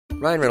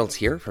Ryan Reynolds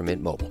here from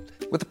Mint Mobile.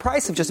 With the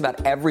price of just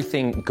about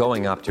everything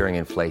going up during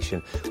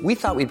inflation, we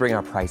thought we'd bring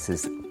our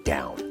prices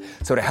down.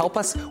 So to help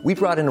us, we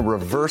brought in a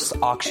reverse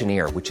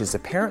auctioneer, which is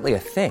apparently a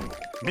thing.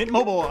 Mint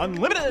Mobile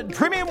Unlimited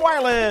Premium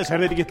Wireless. How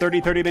to get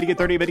 30, 30, bit to get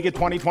 30, bit to get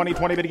 20, 20,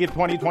 20, bit to get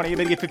 20, 20,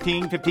 bit to get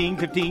 15, 15,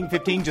 15,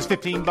 15, just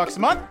 $15 a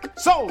month?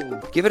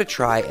 Sold! Give it a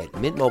try at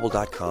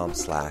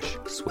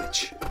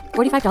mintmobile.com/switch.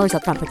 $45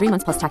 up front for 3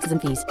 months plus taxes and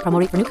fees. Promo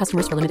rate for new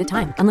customers for limited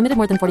time. Unlimited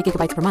more than 40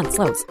 gigabytes per month.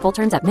 Slows full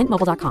terms at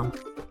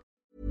mintmobile.com.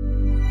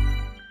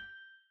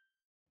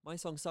 My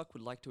Song Suck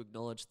would like to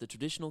acknowledge the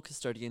traditional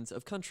custodians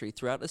of country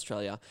throughout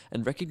Australia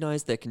and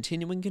recognise their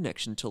continuing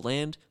connection to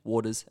land,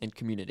 waters and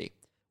community.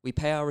 We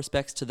pay our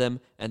respects to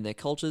them and their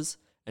cultures,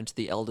 and to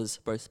the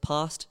elders both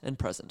past and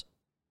present.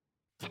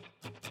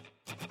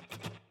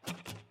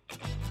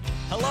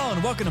 Hello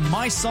and welcome to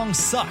My Song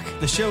Suck,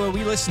 the show where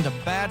we listen to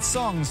bad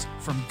songs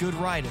from good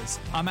writers.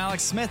 I'm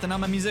Alex Smith and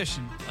I'm a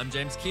musician. I'm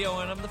James Keogh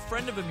and I'm the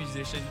friend of a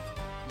musician.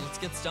 Let's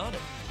get started.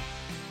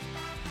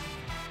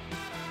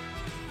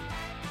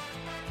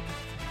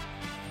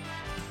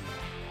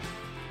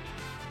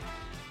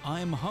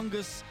 I'm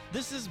Hungus,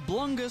 this is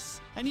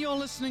Blungus, and you're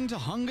listening to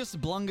Hungus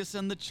Blungus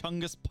and the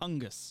Chungus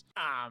Pungus.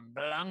 I'm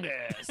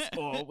Blungus,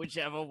 or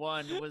whichever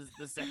one was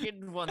the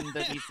second one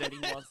that he said he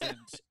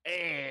wasn't.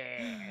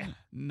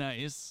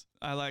 Nice.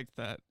 I liked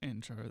that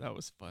intro. That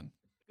was fun.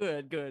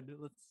 Good.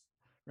 Let's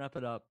wrap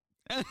it up.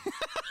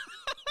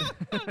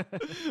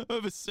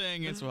 Whoever's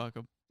saying it's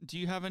welcome. Do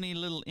you have any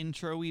little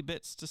intro-y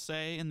bits to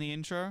say in the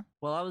intro?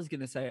 Well, I was going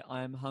to say,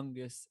 I'm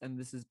Hungus, and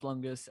this is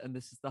Blungus, and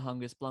this is the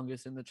Hungus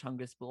Blungus and the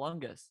Chungus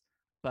Blungus.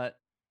 But,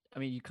 I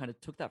mean, you kind of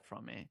took that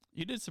from me.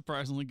 You did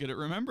surprisingly good at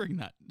remembering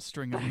that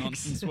string of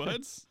nonsense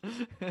words.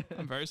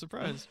 I'm very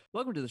surprised.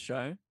 Welcome to the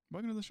show.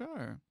 Welcome to the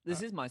show.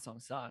 This is My Song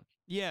Suck.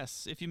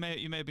 Yes, if you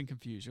may have been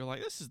confused. You're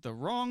like, this is the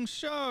wrong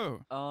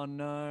show. Oh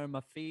no,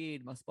 my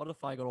feed, my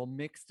Spotify got all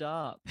mixed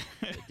up.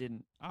 It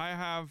didn't. I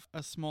have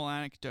a small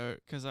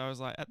anecdote because I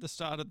was like, at the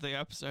start of the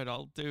episode,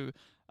 I'll do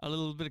a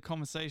little bit of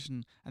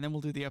conversation and then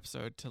we'll do the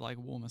episode to like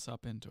warm us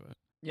up into it.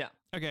 Yeah.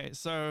 Okay,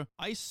 so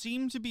I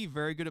seem to be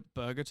very good at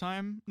Burger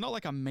Time. Not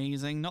like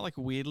amazing, not like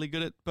weirdly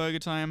good at Burger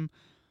Time,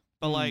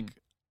 but like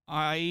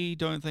I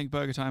don't think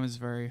Burger Time is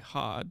very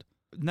hard.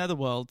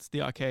 Netherworld,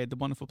 the arcade, the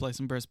wonderful place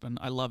in Brisbane.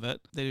 I love it.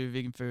 They do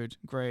vegan food.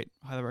 Great.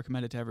 Highly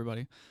recommend it to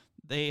everybody.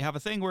 They have a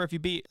thing where if you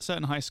beat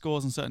certain high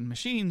scores on certain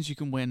machines, you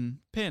can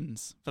win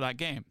pins for that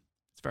game.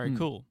 It's very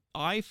cool.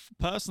 I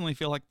personally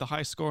feel like the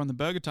high score on the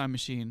Burger Time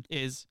machine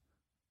is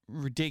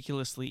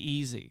ridiculously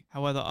easy.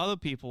 However, other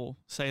people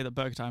say that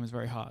Burger Time is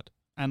very hard.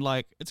 And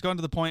like, it's gone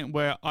to the point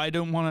where I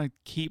don't want to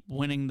keep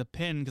winning the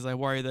pin because I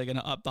worry they're going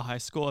to up the high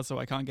score so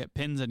I can't get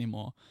pins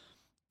anymore.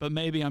 But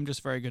maybe I'm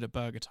just very good at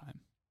Burger Time.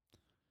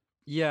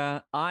 Yeah,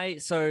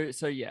 so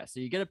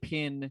you get a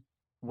pin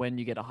when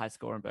you get a high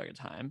score in Burger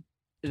Time.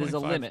 There's a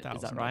limit,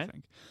 is that right? I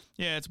think.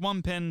 Yeah, it's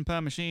 1 pin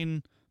per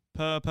machine,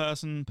 per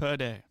person, per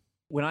day.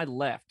 When I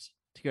left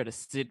to go to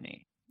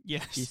Sydney,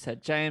 yes, you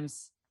said,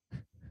 James,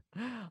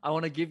 I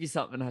want to give you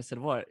something. I said,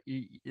 what?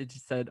 You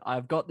said,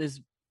 I've got this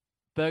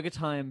Burger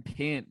Time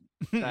pin.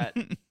 That,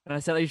 and I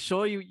said, are you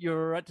sure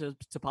you're right to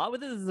part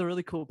with it? This is a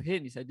really cool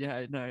pin. You said,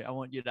 yeah, no, I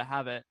want you to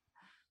have it.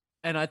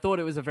 And I thought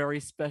it was a very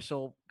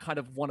special, kind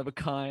of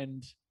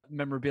one-of-a-kind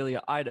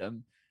memorabilia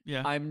item.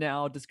 Yeah. I'm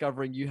now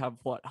discovering you have,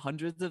 what,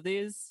 hundreds of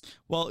these?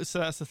 Well, so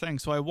that's the thing.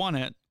 So I won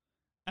it,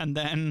 and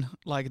then,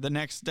 like, the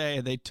next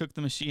day, they took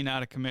the machine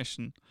out of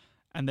commission,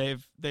 and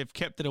they've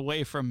kept it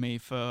away from me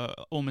for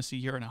almost a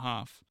year and a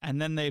half.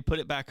 And then they put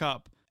it back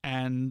up,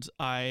 and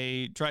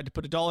I tried to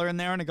put $1 in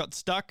there, and it got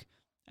stuck.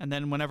 And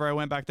then whenever I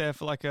went back there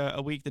for like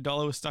a week, the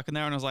dollar was stuck in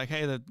there. And I was like,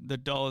 hey, the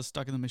dollar's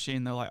stuck in the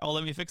machine. They're like, oh,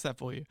 let me fix that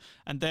for you.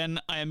 And then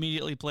I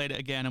immediately played it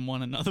again and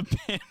won another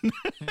pin.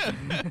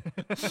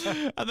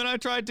 And then I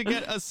tried to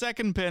get a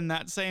second pin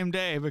that same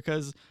day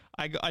because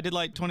I did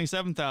like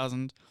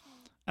 27,000.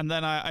 And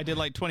then I did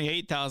like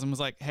 28,000, was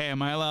like, hey,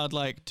 am I allowed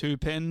like 2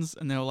 pins?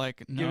 And they were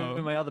like, no. Give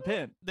me my other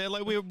pin. They're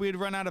like, we'd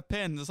run out of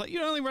pins. It's like,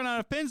 you only run out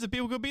of pins if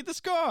people could beat the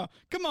score.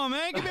 Come on,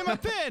 man, give me my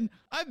pin.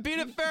 I beat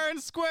it fair and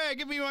square.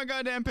 Give me my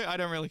goddamn pin. I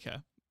don't really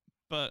care.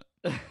 But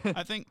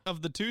I think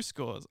of the 2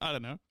 scores, I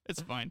don't know.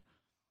 It's fine.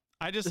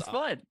 It's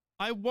fine.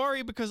 I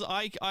worry because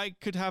I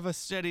could have a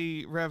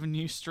steady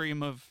revenue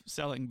stream of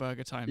selling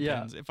Burger Time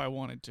pins if I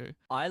wanted to.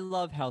 I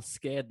love how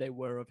scared they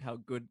were of how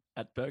good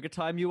at Burger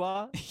Time you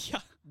are. Yeah.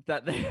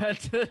 That they had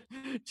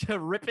to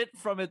rip it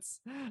from its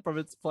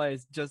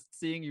place. Just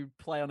seeing you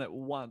play on it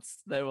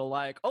once, they were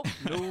like, "Oh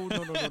no,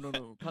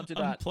 can't do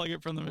that. Unplug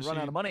it from the machine. Run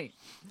out of money."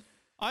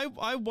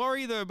 I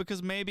worry though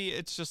because maybe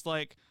it's just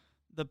like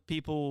the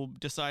people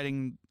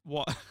deciding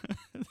what.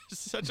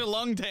 Such a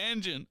long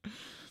tangent.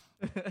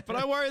 But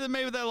I worry that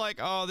maybe they're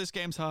like, oh, this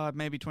game's hard,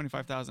 maybe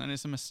 25,000, and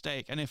it's a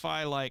mistake. And if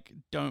I like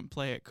don't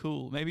play it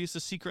cool, maybe it's a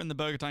secret in the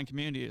Burger Time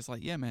community. It's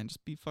like, yeah, man,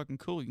 just be fucking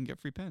cool. You can get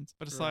free pins.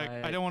 But it's like,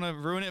 I don't want to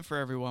ruin it for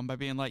everyone by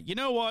being like, you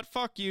know what?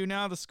 Fuck you.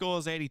 Now the score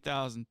is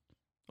 80,000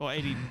 or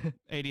 80.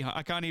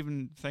 I can't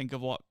even think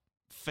of what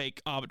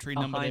fake arbitrary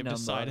number they've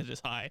decided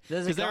is high.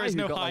 Because there is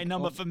no high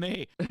number for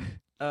me.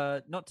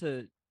 not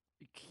to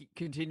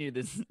continue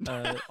this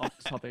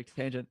off-topic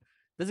tangent.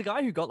 There's a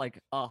guy who got like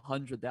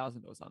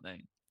 100,000 or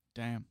something.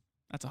 Damn,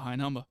 that's a high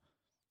number.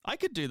 I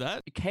could do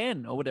that.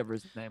 Ken or whatever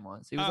his name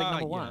was. He was like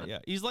number one. Yeah,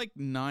 he's like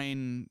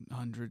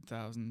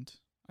 900,000,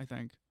 I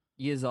think.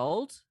 Years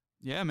old.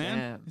 Yeah, man.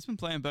 Damn. He's been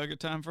playing Burger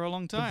Time for a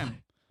long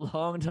time.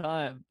 Long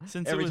time.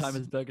 Since Every time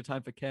is Burger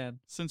Time for Ken.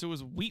 Since it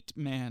was Wheat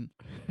Man.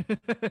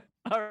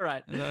 All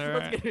right. Is that all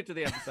Let's right? get into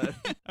the episode.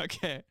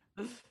 Okay.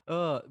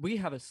 We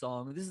have a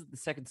song. This is the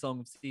second song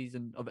of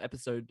season of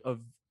episode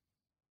of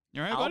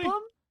You all right, album. buddy?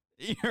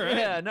 You all right?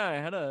 Yeah, no, I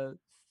had a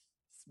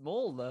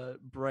small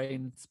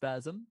brain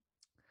spasm.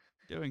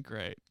 Doing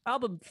great.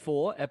 Album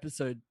 4,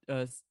 episode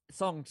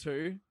song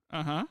 2,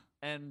 Uh-huh.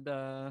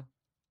 and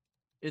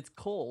it's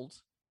called.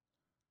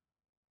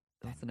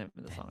 That's the name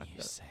of the song. I Then you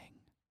forgot. sing.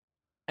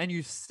 And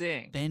you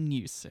sing. Then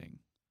you sing.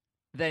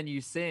 Then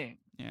you sing.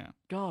 Yeah.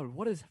 God,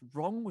 what is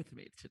wrong with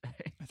me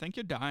today? I think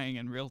you're dying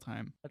in real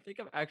time. I think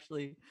I'm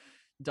actually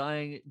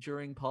dying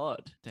during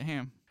pod.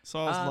 Damn.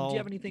 Sauce Do you lol,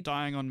 have anything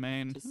dying on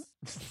main.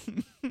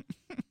 to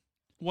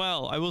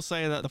Well, I will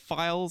say that the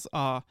files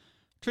are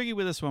tricky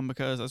with this one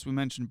because, as we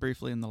mentioned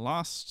briefly in the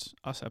last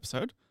Us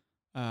episode,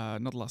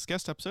 not the last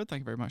guest episode,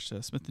 thank you very much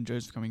to Smith and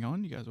Jones for coming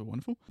on. You guys were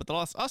wonderful. But the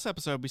last Us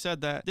episode, we said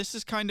that this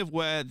is kind of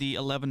where the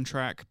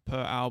 11-track per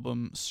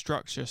album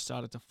structure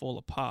started to fall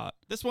apart.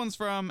 This one's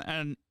from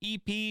an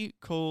EP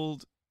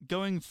called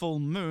Going Full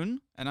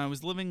Moon, and I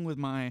was living with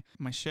my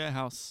share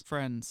house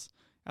friends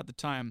at the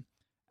time,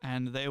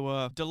 and they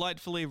were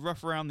delightfully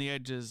rough around the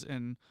edges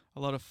in a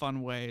lot of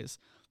fun ways.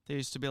 They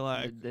used to be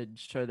like, They'd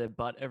show their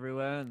butt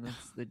everywhere, and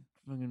they'd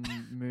fucking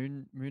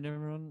moon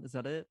everyone. Is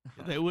that it?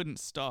 they wouldn't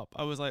stop.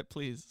 I was like,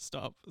 please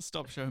stop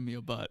showing me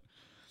your butt.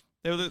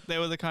 They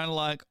were the kind of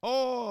like,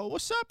 oh,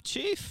 what's up,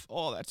 chief?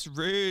 Oh, that's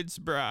rude,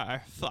 bro.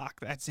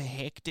 Fuck, that's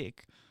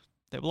hectic.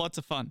 They were lots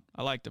of fun.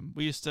 I liked them.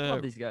 We used Love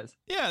to, these guys.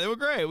 yeah, they were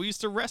great. We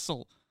used to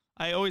wrestle.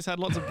 I always had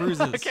lots of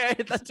bruises. Okay,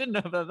 I didn't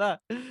know about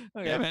that.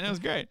 Okay. Yeah, man, it was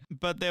great.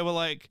 But they were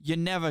like, you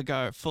never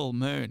go full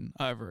moon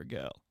over a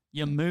girl.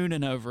 You're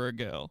mooning over a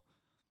girl.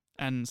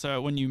 And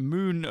so when you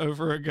moon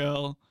over a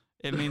girl,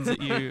 it means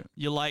that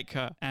you like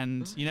her.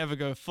 And you never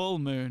go full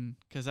moon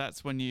because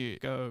that's when you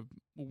go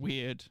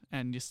weird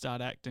and you start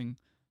acting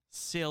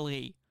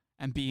silly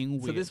and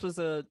being weird. So this was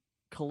a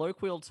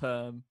colloquial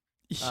term,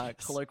 Yes.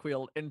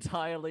 colloquial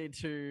entirely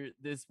to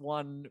this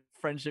one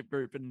friendship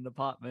group in an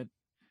apartment.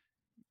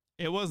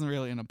 It wasn't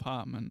really an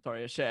apartment.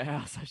 Sorry, a share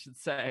house, I should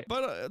say.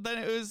 But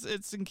then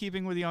it's in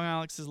keeping with young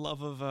Alex's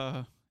love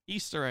of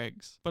Easter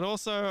eggs. But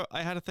also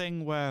I had a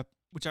thing where,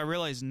 which I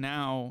realize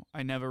now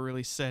I never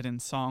really said in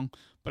song,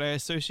 but I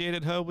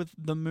associated her with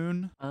the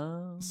moon.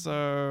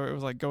 So it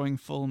was like going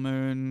full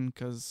moon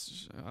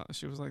because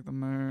she was like the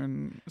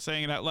moon.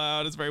 Saying it out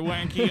loud is very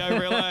wanky, I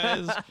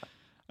realized.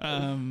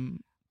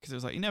 Because it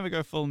was like, you never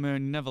go full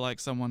moon, you never like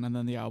someone, and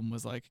then the album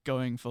was like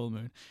going full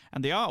moon.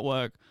 And the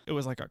artwork, it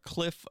was like a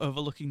cliff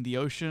overlooking the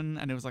ocean,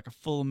 and it was like a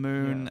full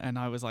moon, and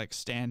I was like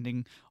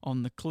standing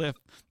on the cliff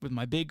with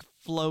my big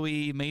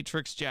flowy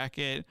Matrix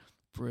jacket.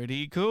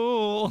 Pretty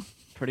cool.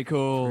 Pretty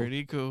cool.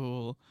 Pretty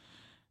cool.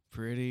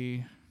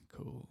 Pretty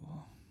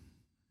cool.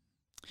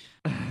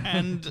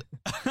 And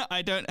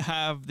I don't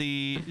have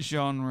the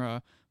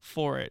genre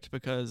for it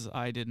because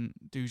I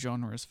didn't do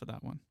genres for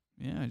that one.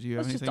 Yeah, do you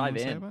have Let's just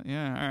anything you dive want to say about it?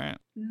 Yeah, all right.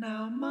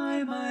 Now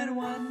my mind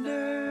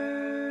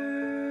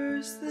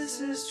wonders,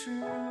 this is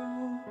true.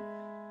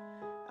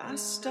 I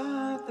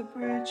start the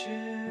bridges,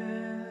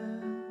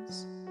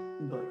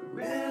 but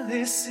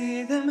rarely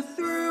see them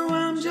through.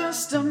 I'm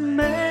just a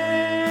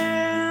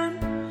man,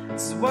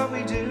 it's what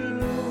we do.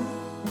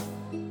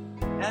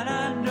 And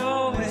I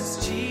know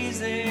it's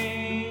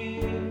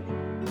cheesy,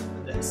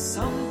 but there's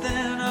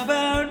something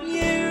about you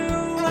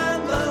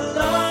and the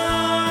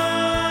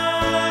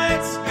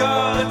lights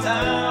go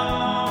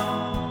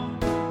down.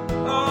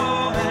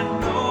 Oh,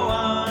 and no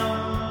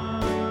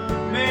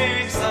one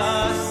makes a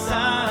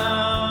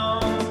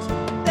sound.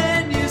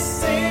 Then you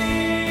sing,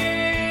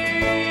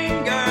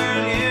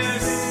 girl, you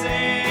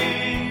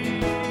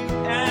sing,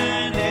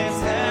 and it's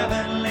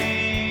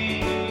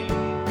heavenly.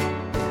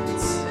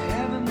 It's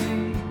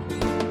heavenly.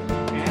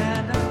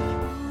 And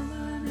I've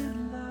fallen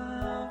in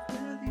love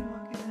with you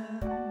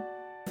again.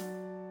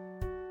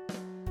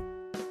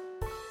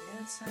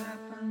 It's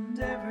happened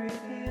every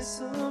day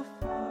so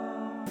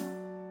far.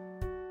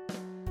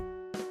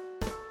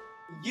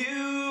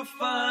 You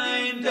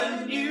find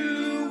a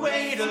new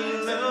way to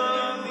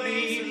love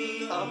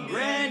me, a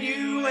brand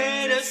new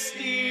way to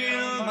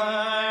steal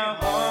my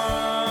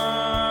heart.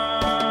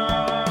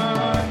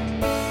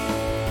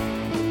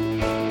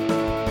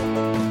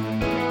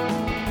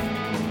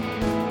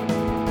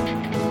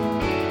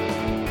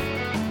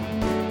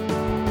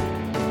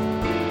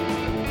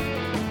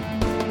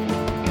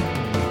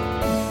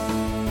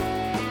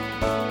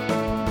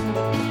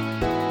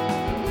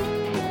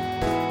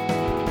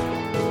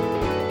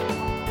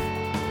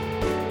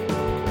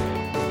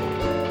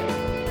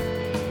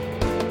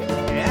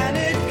 And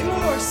it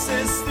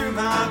courses through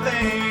my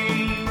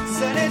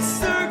veins, and it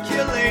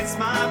circulates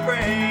my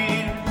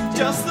brain.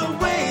 just the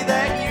way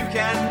that you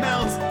can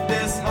melt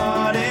this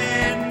heart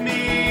in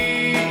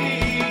me.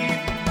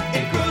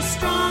 It grows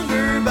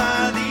stronger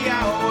by the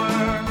hour.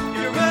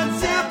 You're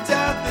adept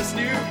at this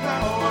new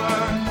power,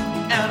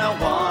 and I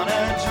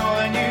wanna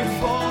join you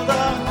for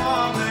the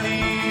harmonies.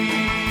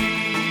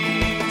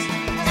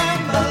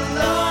 And the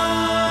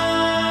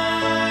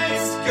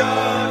lights go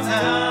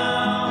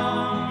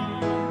down.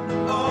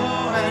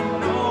 Oh, and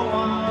no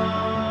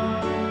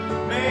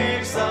one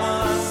makes a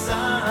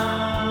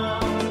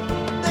sound.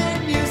 Then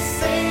you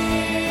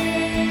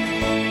sing,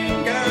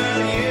 girl,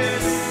 you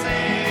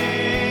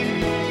sing.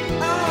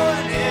 Oh,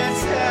 and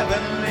it's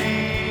heavenly.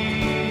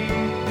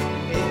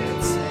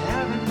 It's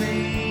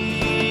heavenly.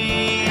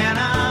 And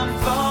I'm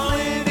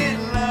falling in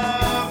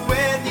love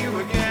with you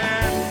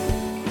again.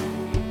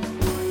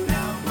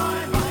 Now my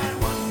mind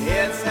wanders.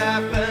 It's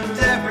happened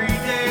every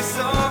day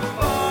so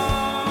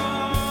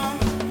far.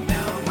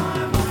 Now my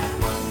mind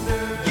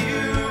wanders. You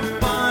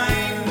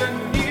find a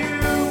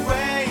new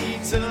way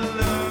to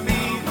love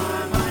me.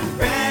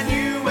 Brand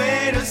new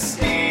way to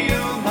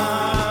steal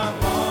my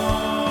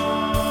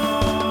heart.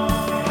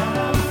 And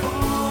I'm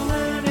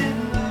falling in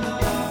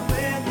love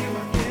with you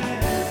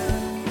again.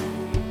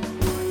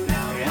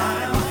 Now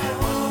I'm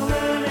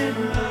falling in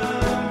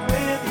love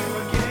with you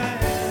again.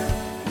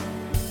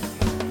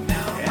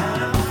 Now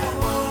I'm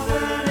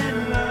falling in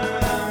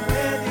love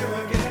with you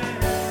again.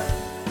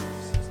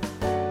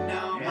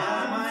 Now my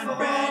mind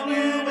brand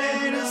new way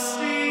to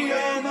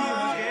steal my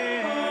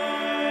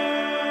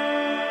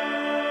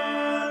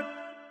heart.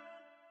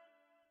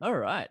 All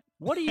right.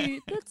 What do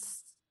you?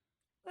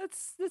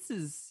 This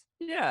is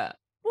yeah.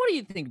 What do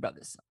you think about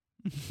this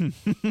song?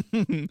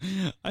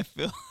 I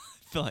feel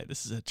like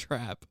this is a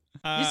trap.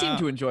 You seem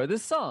to enjoy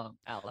this song,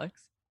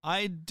 Alex.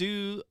 I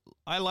do.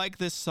 I like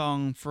this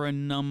song for a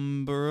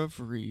number of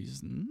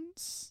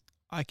reasons.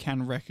 I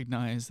can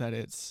recognize that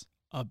it's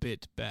a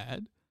bit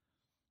bad,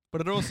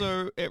 but it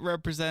also it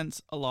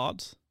represents a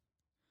lot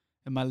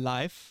in my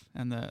life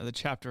and the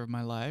chapter of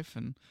my life,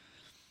 and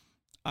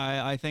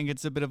I think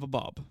it's a bit of a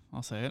bob.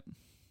 I'll say it.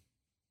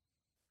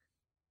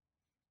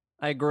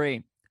 I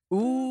agree.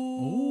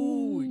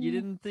 Ooh, you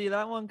didn't see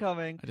that one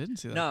coming. I didn't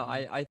see that. No,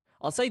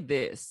 I'll say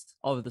this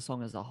of the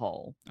song as a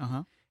whole.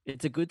 Uh-huh.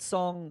 It's a good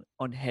song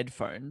on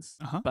headphones,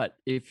 Uh-huh. but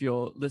if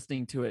you're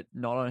listening to it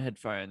not on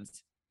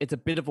headphones, it's a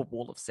bit of a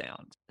wall of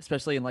sound,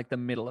 especially in like the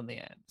middle and the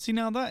end. See,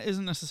 now that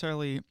isn't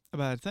necessarily a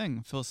bad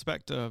thing. Phil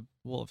Spector,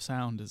 Wall of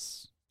Sound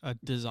is a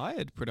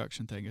desired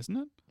production thing, isn't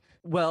it?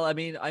 Well, I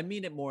mean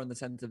it more in the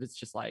sense of it's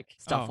just like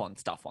stuff Oh, on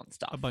stuff on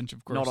stuff. A bunch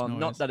of gross not on, noise.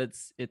 not that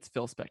it's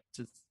Phil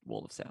Spector's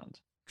wall of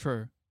sound.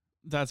 True.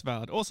 That's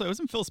valid. Also,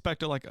 isn't Phil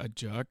Spector like a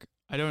jerk?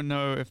 I don't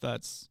know if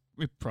that's...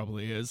 It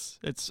probably is.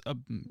 It's a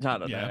I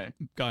don't know.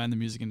 guy in the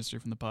music industry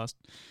from the past.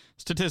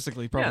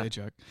 Statistically, probably Yeah. a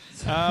jerk.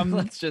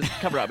 Let's just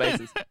cover our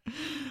bases.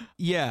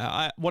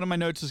 Yeah, one of my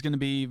notes was going to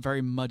be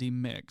very muddy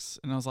mix,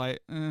 and I was like,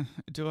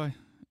 do I?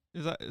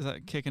 Is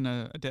that kicking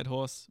a dead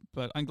horse?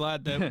 But I'm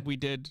glad that we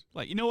did.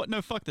 Like, you know what?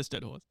 No, fuck this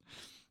dead horse.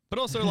 But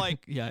also, like,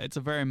 yeah, it's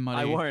a very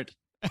muddy. I won't.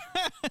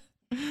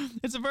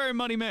 It's a very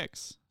muddy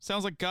mix.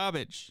 Sounds like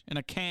garbage in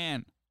a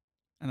can,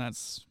 and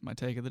that's my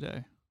take of the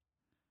day.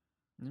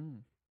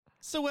 Mm.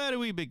 So where do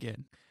we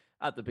begin?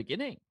 At the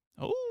beginning.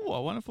 Oh,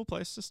 a wonderful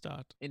place to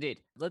start. Indeed.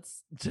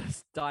 Let's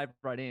just dive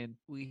right in.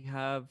 We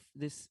have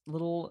this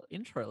little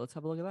intro. Let's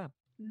have a look at that.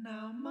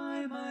 Now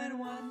my mind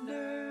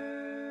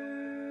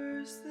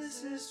wonders,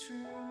 this is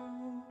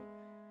true.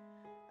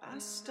 I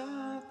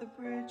start the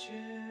bridges,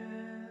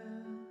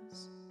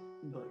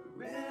 but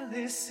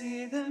rarely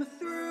see them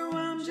through.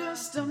 I'm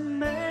just a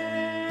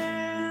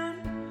man,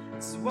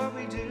 it's what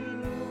we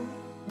do.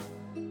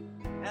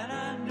 And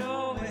I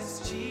know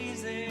it's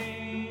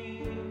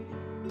cheesy,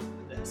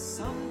 but there's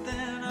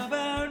something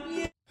about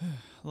you.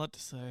 A lot to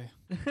say.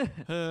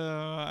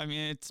 I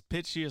mean, it's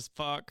pitchy as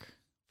fuck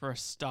for a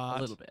start.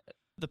 A little bit.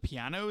 The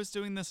piano is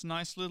doing this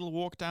nice little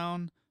walk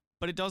down,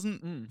 but it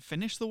doesn't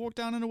finish the walk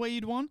down in a way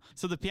you'd want.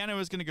 So the piano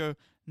is going to go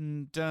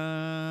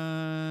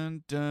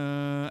dun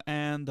dun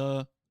and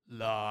the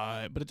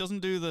lie, but it doesn't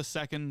do the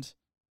second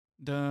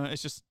dun.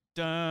 It's just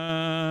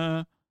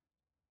dun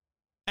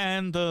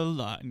and the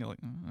lie, and you're like,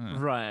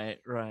 Right.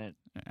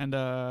 And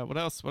what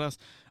else?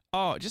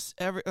 Oh, just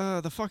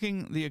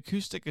the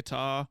acoustic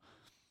guitar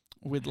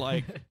with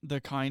like the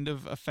kind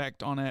of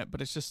effect on it,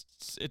 but it's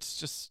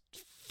just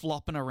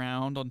flopping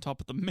around on top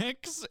of the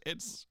mix.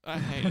 I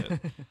hate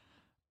it.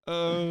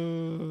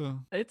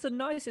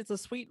 It's a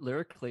sweet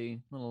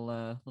lyrically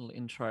little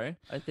intro.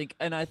 I think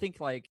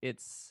like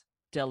it's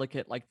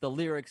delicate. Like the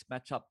lyrics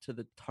match up to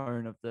the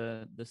tone of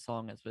the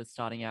song as we're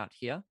starting out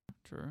here.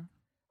 True.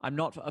 I'm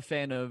not a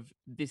fan of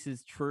 "This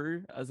Is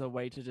True" as a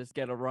way to just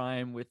get a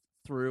rhyme with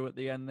 "through" at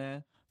the end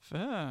there. Fair.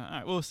 All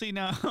right, well, see,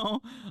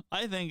 now,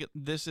 I think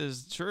 "This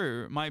Is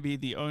True" might be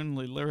the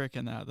only lyric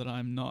in that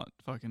I'm not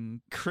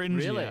fucking cringy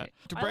Really? at.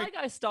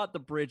 I start the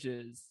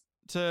bridges.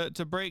 To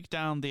break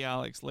down the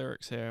Alex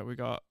lyrics here, we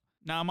got,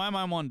 now my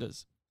mind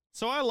wanders.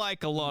 So I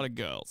like a lot of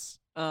girls.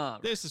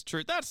 This is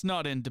true. That's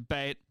not in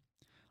debate.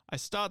 I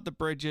start the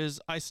bridges.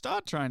 I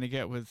start trying to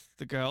get with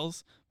the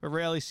girls, but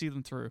rarely see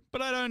them through.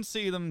 But I don't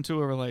see them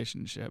to a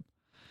relationship.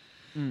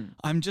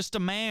 I'm just a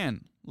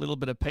man. Little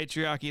bit of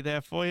patriarchy there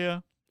for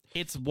you.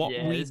 It's what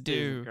Yeah, we this dude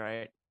is do.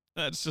 great.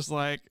 That's just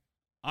like,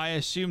 I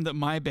assume that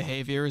my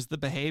behavior is the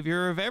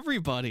behavior of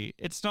everybody.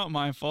 It's not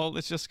my fault.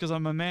 It's just because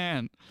I'm a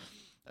man.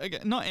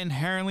 Again, not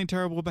inherently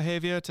terrible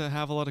behavior to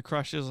have a lot of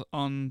crushes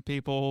on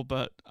people,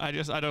 but I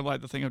don't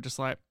like the thing of just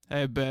like,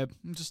 hey, babe,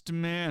 I'm just a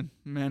man.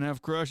 Men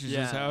have crushes,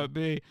 just how Yeah. it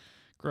be.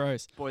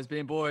 Gross. Boys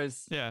being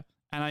boys. Yeah.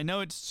 And I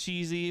know it's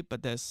cheesy,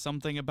 but there's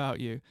something about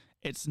you.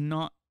 It's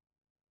not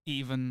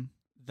even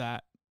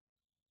that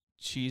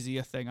cheesy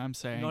a thing I'm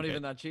saying. Not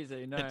even that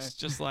cheesy. No. It's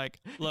just like,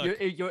 look,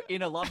 You're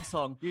in a love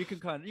song. You can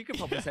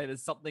probably say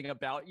there's something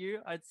about you.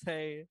 I'd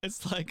say.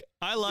 it's like,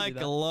 I like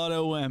that. a lot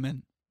of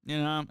women, you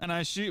know, and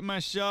I shoot my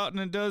shot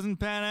and it doesn't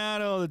pan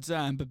out all the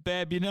time. But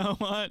babe, you know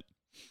what?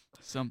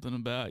 Something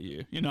about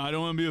you. You know, I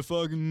don't want to be a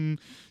fucking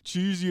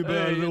cheesy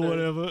about it you or know.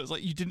 whatever. It's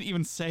like, you didn't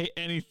even say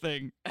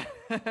anything.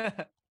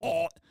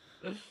 Oh.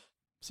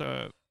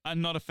 So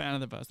I'm not a fan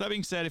of the verse. That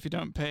being said, if you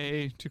don't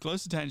pay too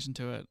close attention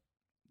to it,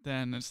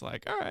 then it's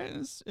like, all right,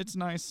 it's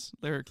nice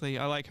lyrically.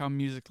 I like how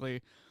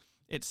musically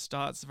it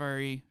starts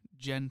very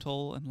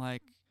gentle and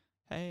like,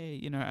 hey,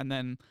 you know, and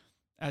then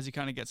as he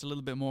kind of gets a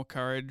little bit more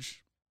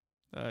courage,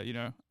 you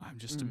know, I'm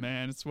just a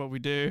man. It's what we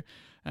do.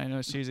 I know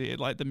it's cheesy.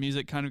 Like the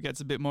music kind of gets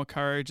a bit more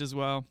courage as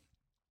well,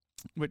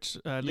 which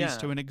leads Yeah.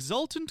 to an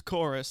exultant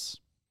chorus.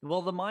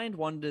 Well, the mind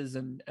wanders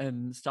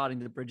and starting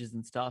the bridges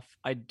and stuff.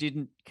 I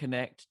didn't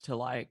connect to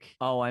like,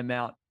 oh, I'm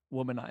out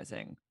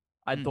womanizing.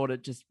 I thought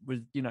it just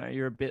was, you know,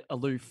 you're a bit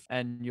aloof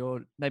and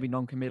you're maybe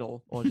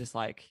non-committal or just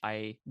like,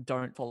 I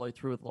don't follow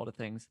through with a lot of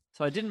things.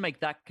 So I didn't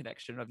make that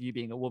connection of you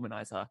being a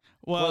womanizer.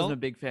 Well, Wasn't a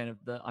big fan of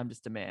the I'm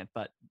just a man,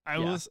 but I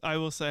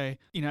will say,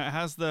 you know, it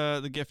has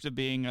the gift of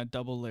being a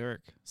double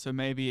lyric. So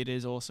maybe it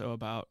is also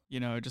about,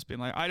 you know, just being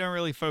like, I don't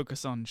really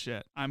focus on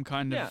shit. I'm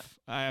kind Yeah. of,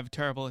 I have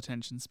terrible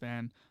attention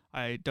span.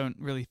 I don't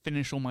really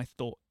finish all my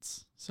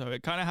thoughts. So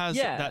it kind of has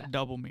Yeah. that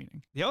double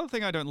meaning. The other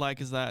thing I don't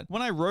like is that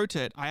when I wrote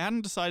it, I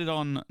hadn't decided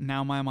on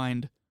Now My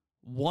Mind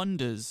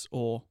wanders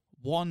or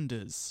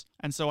wanders.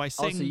 And so I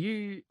sing, so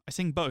you I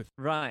sing both.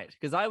 right,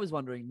 because I was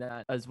wondering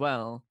that as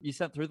well. You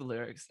sent through the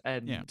lyrics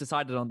and Yeah.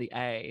 decided on the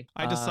A.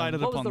 I decided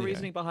what upon was the the A.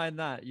 reasoning behind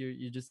that?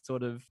 You just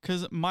sort of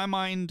Because my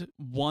mind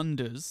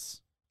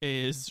wanders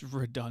is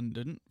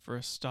redundant for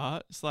a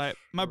start. It's like,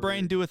 my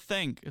brain do a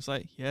think. It's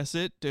like, yes,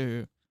 it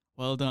do.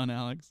 Well done,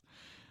 Alex.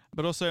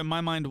 But also,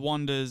 my mind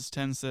wanders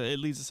it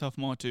leads itself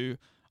more to,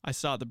 I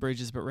start the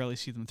bridges but rarely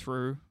see them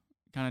through.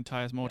 Kind of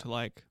ties more to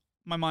like,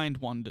 my mind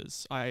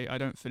wanders. I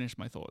don't finish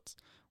my thoughts.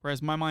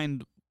 Whereas my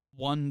mind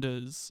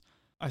wanders,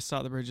 I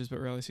start the bridges but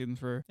rarely see them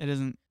through. It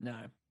isn't, no.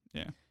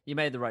 yeah. You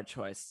made the right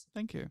choice.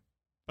 Thank you.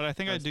 But I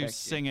think I I do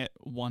respect you. sing it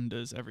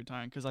wonders every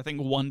time because I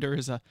think wonder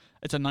is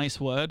it's a nice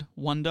word.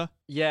 Wonder.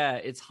 Yeah,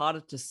 it's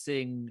harder to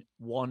sing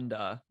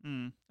wander.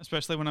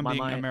 Especially when I'm My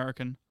being mind-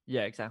 American.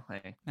 Yeah,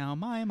 exactly. Now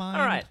my mind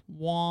right.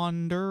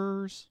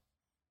 wanders.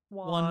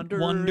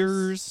 Wanders.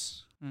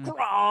 Wonders.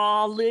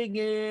 Crawling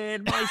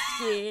in my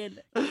skin.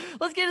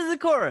 Let's get into the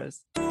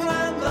chorus. When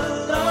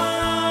the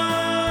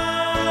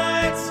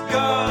lights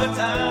go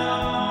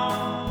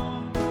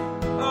down,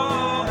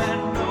 oh,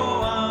 and no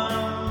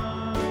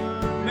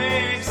one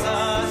makes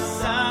a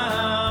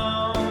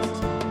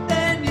sound,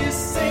 then you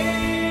sing,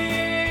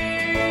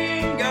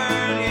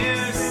 girl,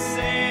 you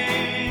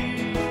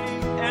sing,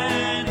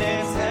 and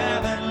it's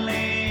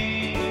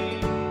heavenly.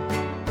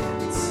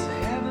 It's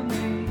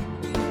heavenly.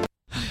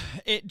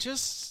 It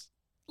just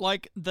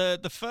like the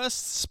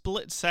first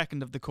split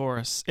second of the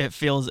chorus, it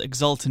feels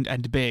exultant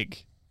and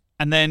big.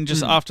 And then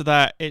just after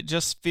that, it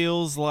just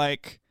feels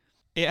like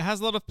it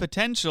has a lot of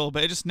potential,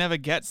 but it just never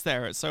gets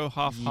there. It's so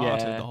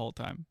half-hearted Yeah. the whole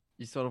time.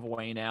 You sort of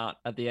wane out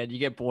at the end. You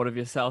get bored of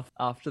yourself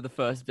after the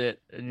first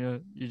bit,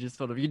 and you just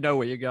sort of you know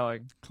where you're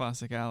going.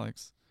 Classic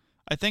Alex.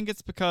 I think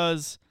it's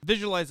because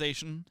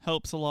visualization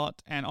helps a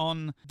lot, and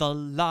on the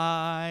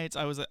lights,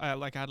 I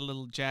had a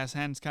little jazz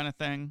hands kind of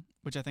thing,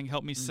 which I think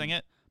helped me sing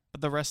it.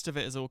 But the rest of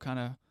it is all kind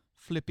of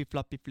flippy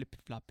floppy.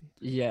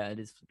 Yeah, it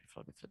is flippy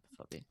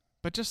floppy.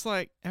 But just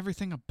like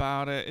everything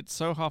about it, it's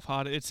so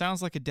half-hearted. It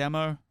sounds like a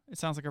demo. It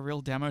sounds like a real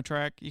demo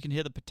track. You can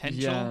hear the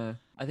potential. Yeah,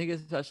 I think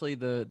especially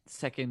the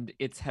second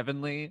 "It's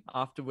Heavenly"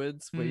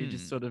 afterwards, where you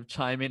just sort of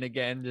chime in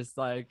again, just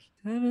like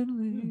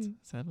heavenly,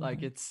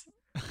 like it's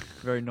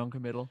very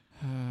non-committal.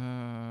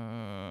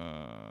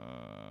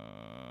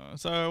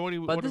 So what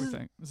do But we this is-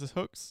 think? Is this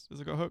hooks? Has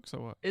it got hooks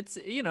or what? It's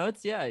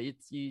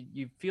it's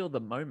you feel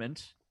the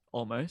moment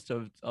almost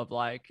of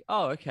like,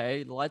 oh,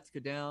 okay, the lights go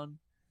down,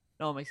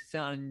 no one makes a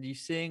sound, and you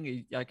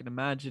sing. I can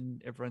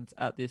imagine everyone's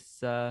at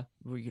this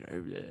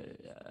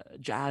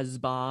jazz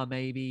bar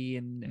maybe,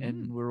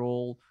 and we're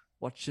all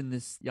watching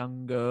this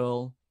young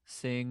girl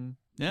sing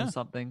Yeah. or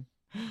something.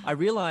 I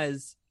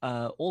realize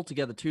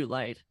altogether too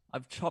late,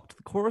 I've chopped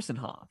the chorus in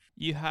half.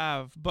 You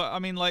have, but I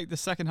mean, like the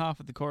second half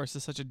of the chorus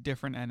is such a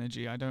different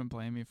energy. I don't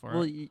blame you for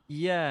Well, it.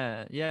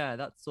 yeah,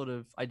 that's sort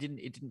of it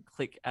didn't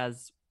click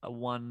as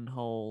one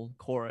whole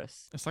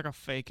chorus. It's like a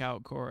fake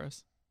out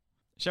chorus.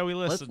 Shall we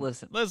listen?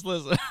 Let's listen. Let's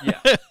listen. Yeah.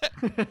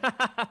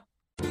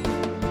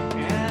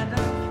 And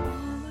I've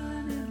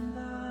fallen in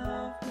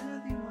love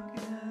with you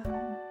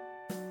again.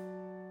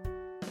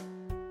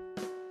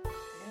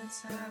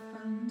 It's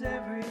happened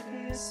every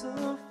day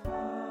so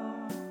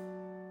far.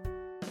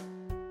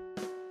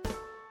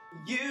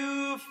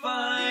 You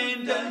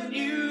find a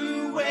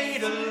new way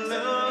to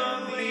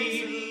love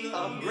me,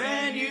 a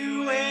brand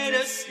new way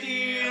to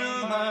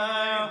steal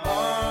my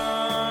heart.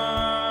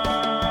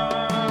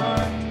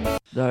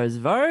 Those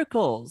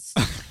vocals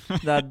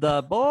that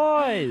the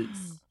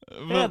boys.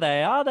 Here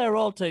they are. They're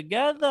all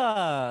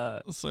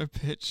together. So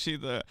pitchy,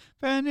 the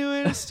brand new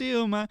way to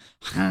steal my.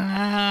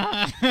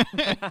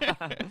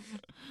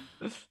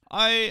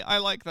 I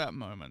like that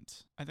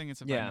moment. I think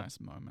it's a very Yeah. nice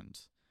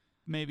moment.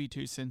 Maybe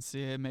too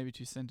sincere, maybe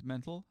too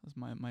sentimental, as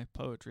my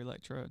poetry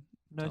lecturer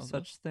No tells us.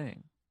 such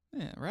thing.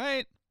 Yeah,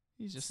 right?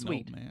 He's just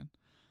Sweet. an old man.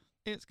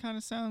 It kind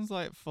of sounds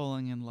like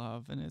falling in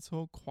love, and it's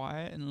all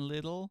quiet and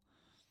little.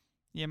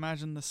 You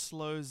imagine the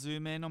slow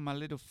zoom in on my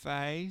little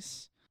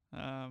face.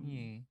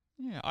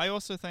 Yeah, I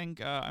also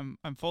think I'm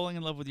falling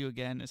in love with you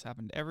again. It's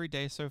happened every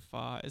day so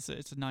far. It's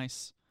a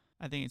nice.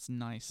 I think it's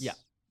nice. Yeah.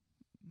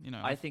 You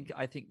know. I think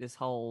this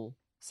whole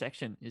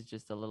section is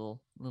just a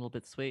little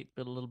bit sweet,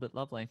 but a little bit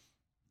lovely.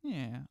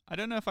 Yeah. I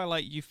don't know if I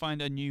like you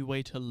find a new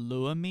way to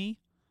lure me,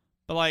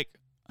 but like,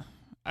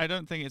 I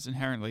don't think it's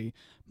inherently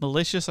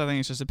malicious. I think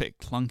it's just a bit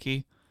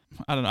clunky.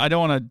 I don't know. I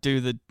don't want to do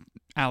the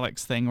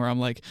Alex thing where I'm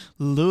like,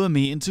 lure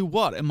me into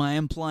what? Am I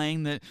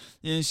implying that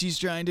she's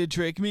trying to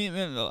trick me?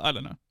 I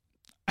don't know.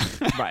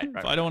 Right.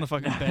 But I don't want to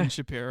fucking Ben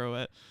Shapiro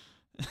it.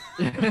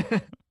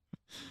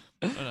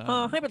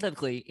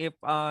 Hypothetically, if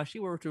she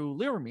were to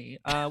lure me,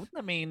 wouldn't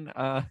that mean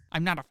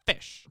I'm not a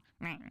fish.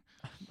 Brand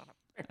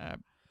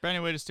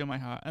new way to steal my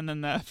heart. And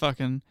then that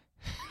fucking.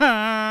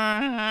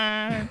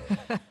 I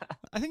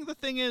think the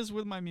thing is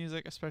with my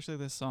music, especially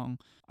this song,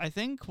 I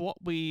think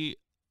what we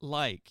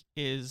like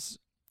is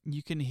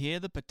you can hear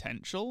the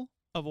potential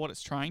of what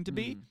it's trying to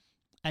be.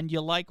 And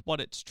you like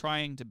what it's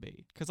trying to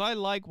be. Because I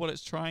like what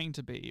it's trying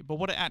to be, but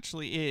what it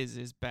actually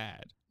is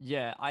bad.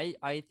 Yeah,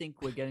 I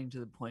think we're getting to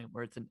the point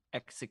where it's an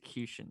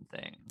execution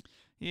thing.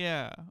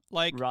 Yeah,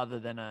 like rather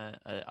than a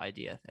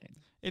idea thing.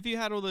 If you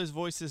had all those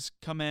voices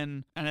come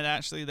in and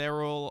they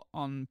were all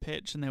on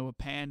pitch and they were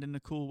panned in a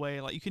cool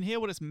way, like you can hear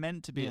what it's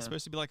meant to be. Yeah. It's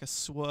supposed to be like a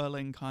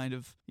swirling kind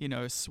of,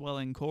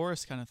 swelling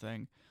chorus kind of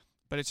thing.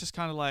 But it's just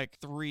kind of like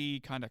three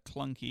kind of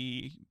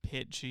clunky,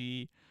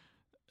 pitchy,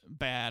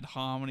 bad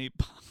harmony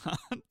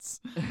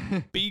parts.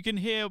 But you can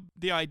hear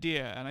the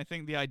idea, and I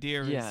think the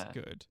idea is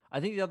good. I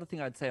think the other thing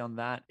I'd say on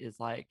that is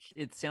like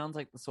it sounds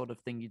like the sort of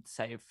thing you'd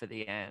save for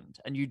the end,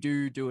 and you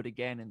do it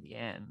again in the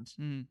end.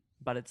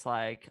 But it's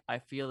like I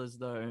feel as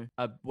though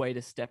a way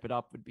to step it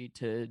up would be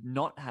to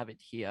not have it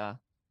here,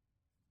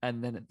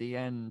 and then at the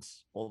end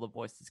all the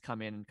voices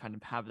come in and kind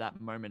of have that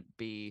moment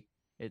be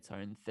its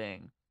own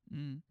thing.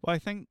 Well, I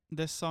think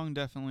this song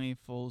definitely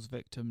falls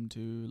victim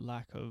to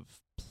lack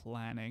of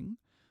planning.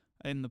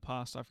 In the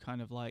past, I've kind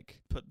of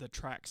like put the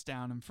tracks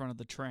down in front of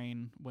the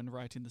train when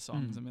writing the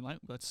songs and been like,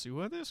 let's see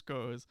where this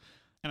goes.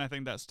 And I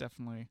think that's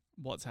definitely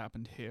what's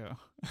happened here.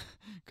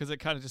 Because it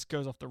kind of just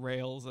goes off the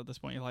rails at this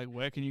point. You're like,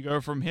 where can you go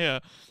from here?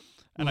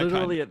 And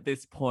Literally at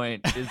this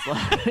point is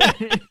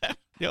like...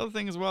 The other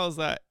thing as well is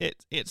that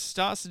it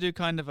starts to do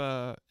kind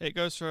of it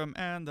goes from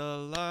and the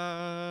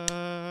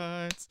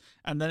lights,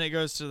 and then it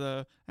goes to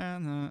the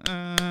and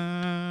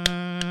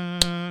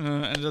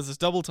it does this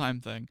double time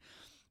thing.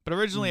 But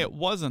originally it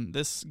wasn't.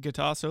 This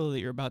guitar solo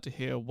that you're about to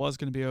hear was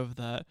going to be over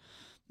that.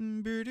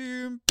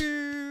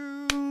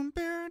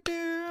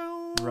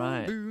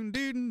 Right. And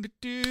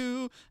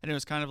it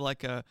was kind of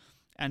like a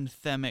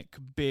anthemic,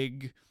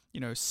 big,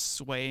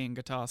 swaying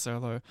guitar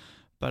solo.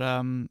 But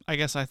I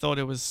guess I thought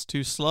it was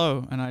too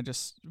slow, and I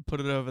just put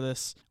it over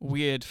this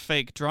weird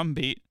fake drum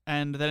beat,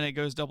 and then it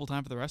goes double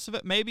time for the rest of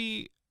it.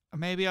 Maybe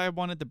I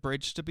wanted the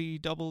bridge to be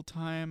double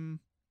time,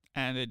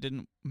 and it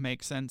didn't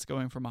make sense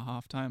going from a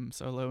halftime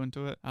solo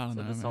into it. I don't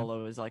know. So the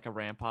solo is like a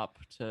ramp up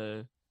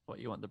to what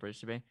you want the bridge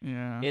to be.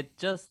 Yeah.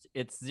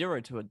 It's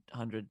 0 to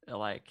 100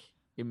 like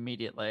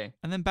immediately,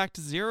 and then back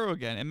to 0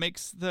 again. It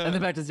makes the and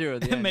then back to 0.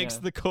 At the it end, makes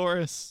the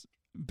chorus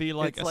be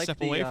like It's a like step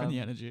the, away from the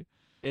energy.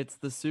 It's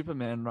the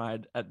Superman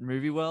ride at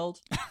Movie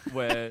World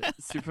where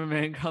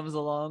Superman comes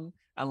along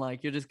and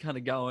like you're just kind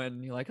of going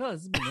and you're like, oh,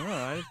 this has been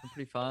alright, it's been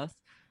pretty fast.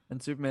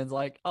 And Superman's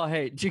like, oh,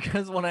 hey, do you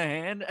guys want a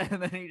hand?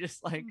 And then he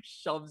just like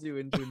shoves you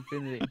into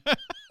infinity.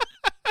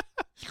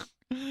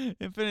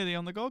 Infinity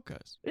on the Gold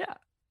Coast. Yeah.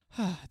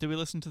 Do we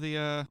listen to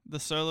the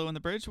solo and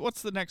the bridge?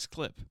 What's the next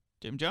clip?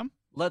 Jim Jum?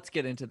 Let's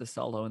get into the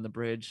solo and the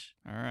bridge.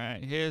 All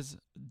right, here's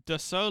the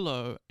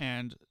solo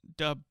and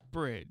the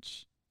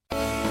bridge.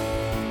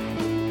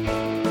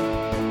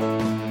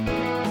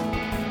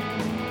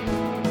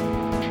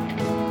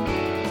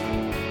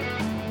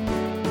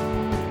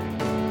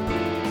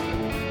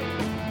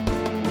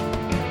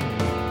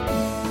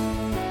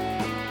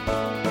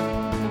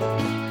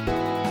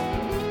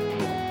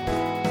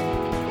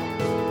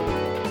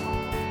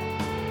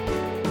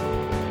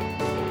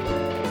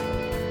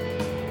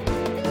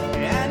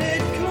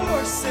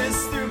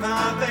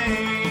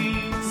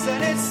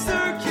 it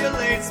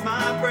circulates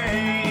my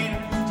brain,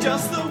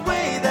 just the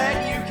way that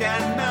you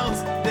can melt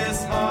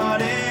this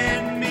heart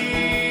in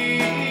me.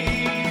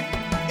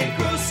 It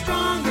grows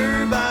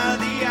stronger by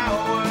the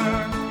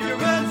hour. You're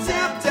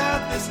adept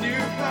at this new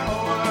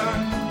power,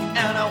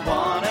 and I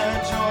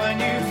wanna join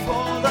you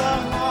for the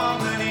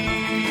harmonies.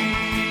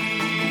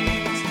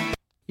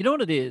 You know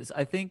what it is?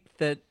 I think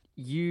that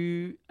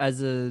you,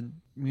 as a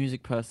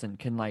music person,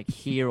 can like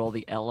hear all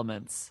the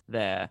elements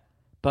there.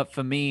 But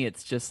for me,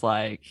 it's just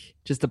like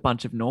just a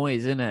bunch of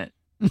noise, isn't it?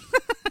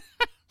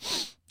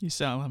 You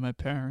sound like my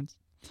parents.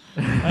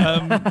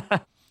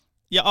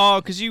 Yeah,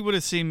 because you would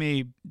have seen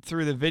me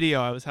through the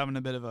video. I was having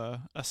a bit of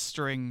a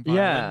string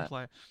violin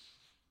play.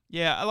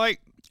 Yeah,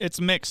 it's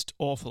mixed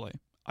awfully.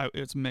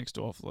 It's mixed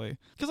awfully.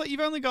 Because like,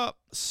 you've only got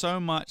so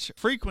much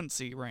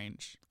frequency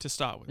range to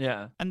start with.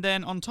 Yeah. And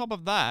then on top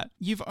of that,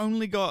 you've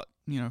only got,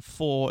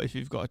 4 if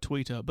you've got a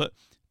tweeter, but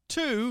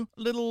 2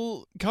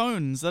 little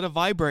cones that are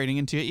vibrating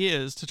into your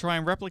ears to try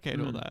and replicate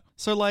all that.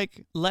 So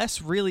like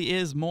less really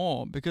is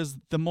more, because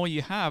the more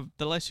you have,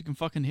 the less you can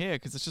fucking hear,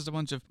 because it's just a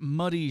bunch of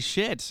muddy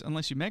shit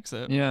unless you mix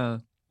it. Yeah.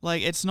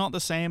 Like it's not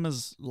the same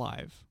as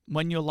live.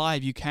 When you're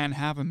live, you can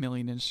have a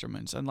million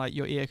instruments and like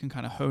your ear can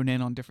kind of hone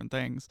in on different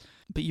things,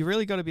 but you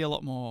really got to be a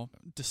lot more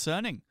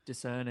discerning.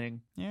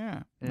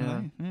 Yeah.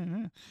 Yeah.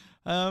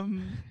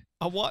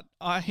 What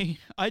I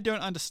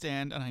don't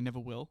understand, and I never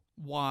will,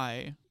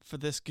 why for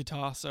this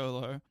guitar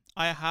solo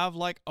I have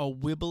like a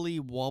wibbly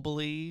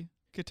wobbly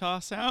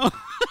guitar sound.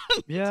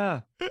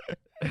 Yeah.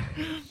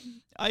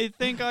 I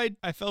think I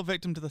fell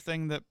victim to the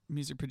thing that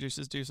music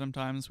producers do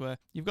sometimes, where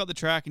you've got the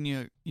track and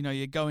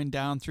you're going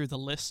down through the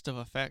list of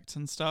effects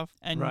and stuff,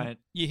 and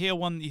you hear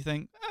one that you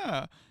think,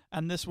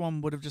 and this one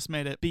would have just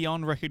made it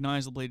beyond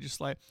recognizably just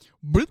like,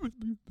 and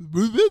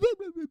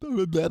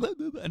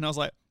I was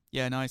like,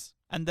 yeah, nice.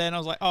 And then I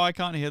was like, oh, I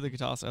can't hear the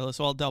guitar solo,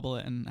 so I'll double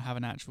it and have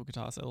an actual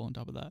guitar solo on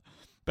top of that.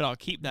 But I'll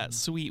keep that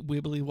sweet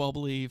wibbly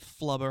wobbly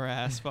flubber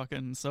ass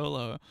fucking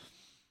solo.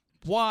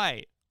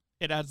 Why?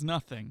 It adds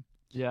nothing.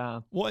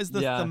 Yeah. What is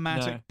the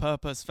thematic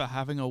purpose for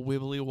having a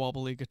wibbly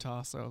wobbly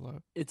guitar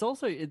solo? It's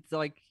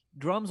like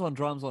drums on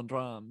drums on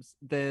drums.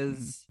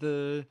 There's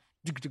the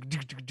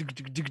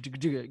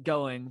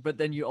going, but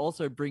then you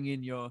also bring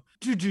in your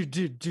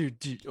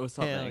or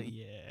something. Hell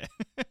yeah.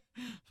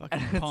 Fucking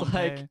And it's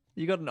Pompeii. like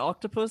you got an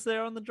octopus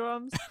there on the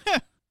drums.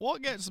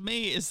 What gets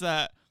me is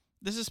that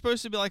this is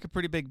supposed to be like a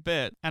pretty big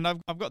bit, and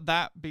I've got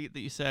that beat that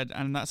you said,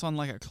 and that's on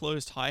like a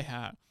closed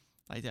hi-hat,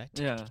 like that,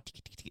 Yeah.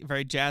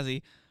 very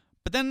jazzy.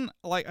 But then,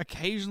 like,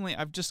 occasionally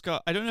I've just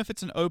got, I don't know if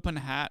it's an open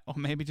hat or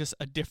maybe just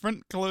a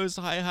different closed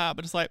hi-hat,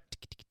 but it's like,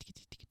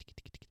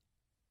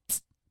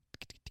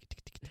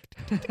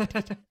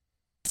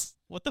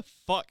 what the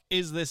fuck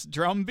is this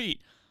drum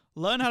beat?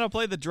 Learn how to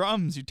play the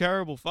drums, you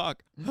terrible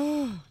fuck.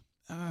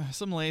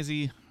 Some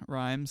lazy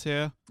rhymes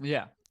here.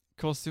 Yeah.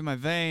 Course through my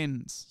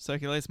veins,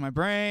 circulates my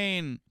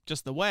brain.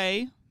 Just the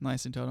way,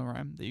 nice internal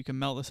rhyme, that you can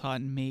melt this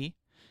heart in me.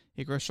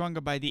 It grows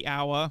stronger by the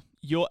hour.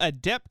 You're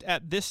adept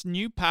at this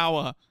new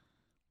power.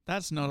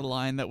 That's not a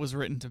line that was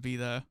written to be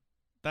there.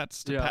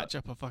 That's to patch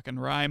up a fucking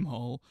rhyme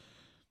hole.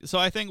 So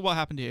I think what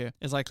happened here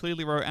is I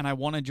clearly wrote, and I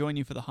want to join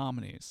you for the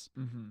harmonies.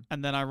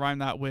 And then I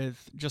rhymed that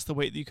with just the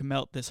way that you can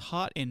melt this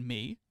heart in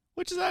me,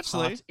 which is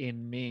actually... Heart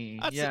in me.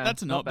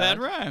 That's a not bad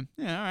rhyme.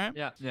 Yeah, all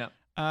right. Yeah.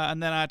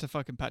 And then I had to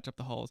fucking patch up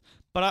the holes.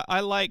 But I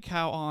like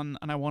how on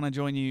And I Want to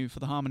Join You for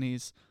the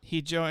Harmonies,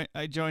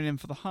 I join him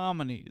for the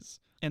harmonies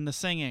in the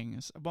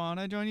singings. I want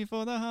to join you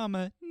for the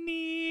harmonies.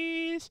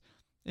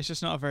 It's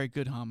just not a very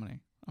good harmony,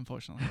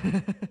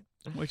 unfortunately,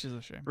 which is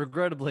a shame.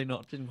 Regrettably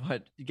didn't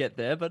quite get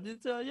there, but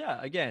it's,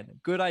 again,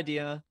 good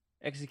idea.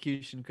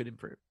 Execution could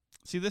improve.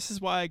 See, this is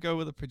why I go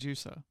with a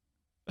producer.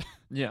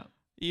 Yeah.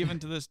 Even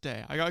to this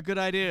day, I got good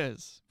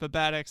ideas, but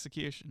bad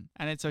execution.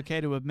 And it's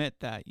okay to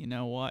admit that. You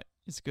know what?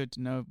 It's good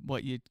to know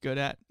what you're good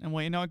at and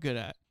what you're not good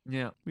at.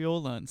 Yeah. We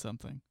all learn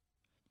something.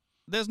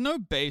 There's no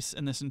bass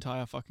in this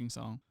entire fucking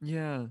song.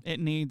 Yeah. It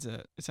needs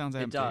it. It sounds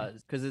empty. It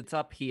does, because it's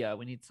up here.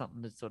 We need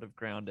something to sort of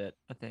ground it,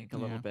 I think, a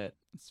little bit.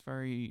 It's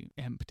very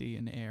empty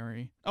and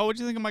airy. Oh, what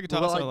do you think of my guitar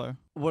Well, solo?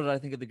 What did I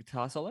think of the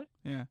guitar solo?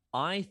 Yeah.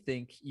 I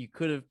think you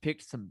could have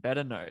picked some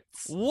better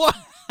notes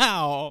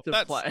Wow!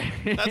 to play.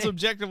 That's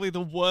objectively the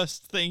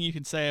worst thing you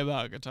can say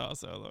about a guitar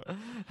solo.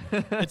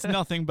 It's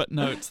nothing but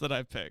notes that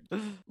I picked.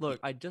 Look,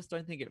 I just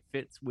don't think it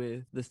fits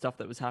with the stuff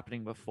that was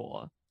happening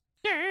before.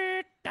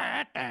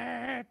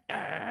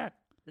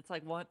 It's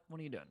like, what? What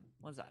are you doing?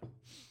 What's that?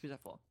 Who's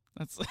that for?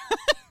 That's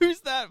who's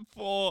that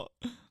for?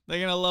 They're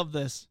gonna love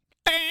this.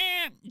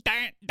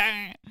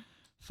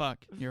 Fuck,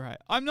 you're right.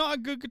 I'm not a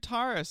good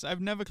guitarist.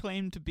 I've never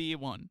claimed to be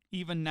one.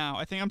 Even now,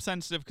 I think I'm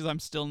sensitive because I'm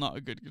still not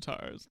a good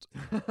guitarist.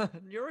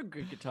 You're a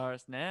good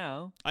guitarist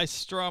now. I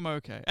strum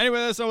okay. Anyway,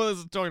 that's not what this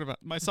is talking about.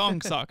 My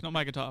songs suck, not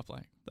my guitar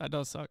playing. That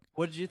does suck.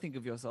 What did you think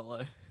of your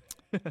solo?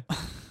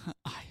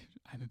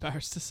 I'm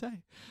embarrassed to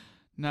say.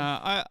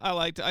 Nah, I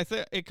liked it. I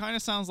think it kind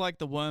of sounds like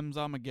the Worms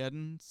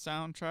Armageddon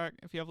soundtrack,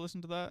 if you ever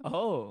listened to that.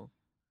 Oh.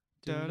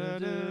 And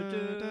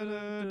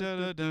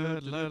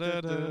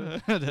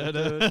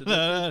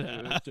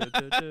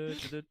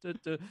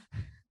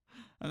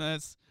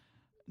that's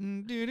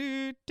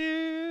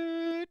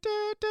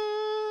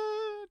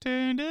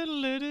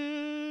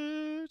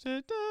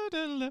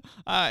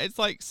it's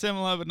like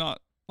similar, but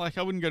not like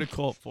I wouldn't go to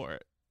court for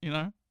it, you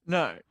know?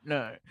 No.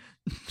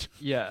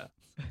 Yeah.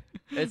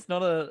 It's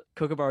not a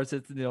Kookaburra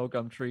sits in the old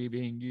gum tree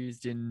being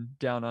used in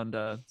Down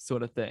Under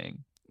sort of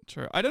thing.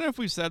 True. I don't know if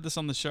we've said this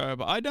on the show,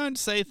 but I don't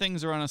say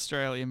things are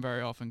un-Australian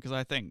very often because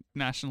I think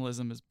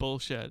nationalism is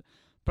bullshit.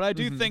 But I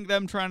do think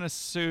them trying to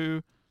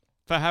sue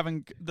for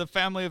having the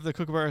family of the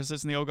Kookaburra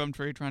sits in the old gum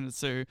tree trying to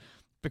sue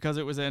because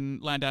it was in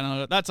Land Down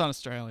Under. That's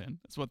un-Australian.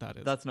 That's what that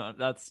is.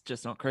 That's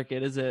just not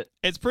cricket, is it?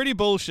 It's pretty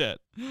bullshit.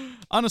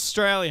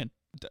 Un-Australian.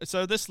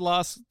 So this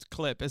last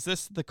clip, is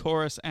this the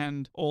chorus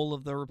and all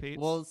of the repeats?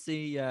 Well,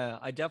 see, yeah,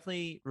 I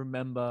definitely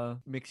remember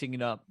mixing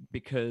it up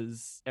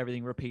because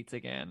everything repeats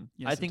again.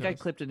 Yes, I it think I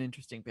does. clipped an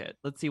interesting bit.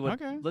 Let's see what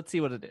Okay.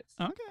 it is.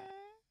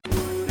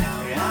 Okay.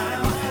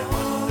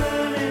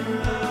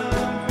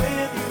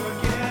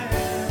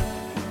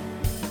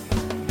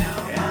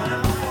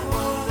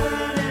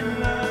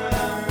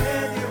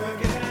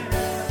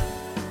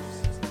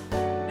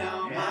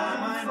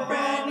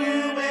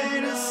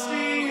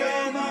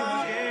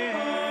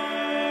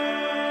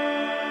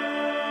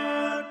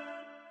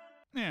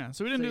 Yeah,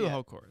 so we didn't So, do the yeah.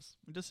 whole chorus.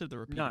 We just did the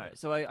repeat. No,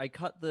 so I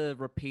cut the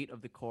repeat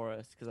of the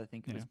chorus because I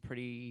think it was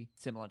pretty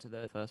similar to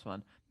the first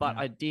one. But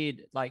Yeah. I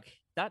did like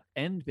that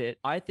end bit.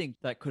 I think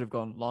that could have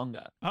gone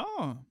longer.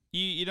 Oh,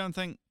 you don't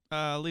think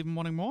Leave 'Em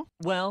Wanting More?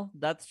 Well,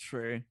 that's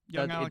true.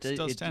 Young That- Alex it-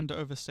 does it- tend to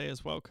overstay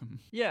his welcome.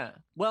 Yeah.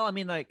 Well, I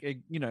mean, like,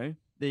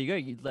 there you go.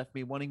 You left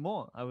me wanting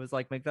more. I was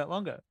like, make that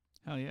longer.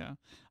 Hell yeah.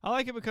 I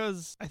like it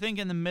because I think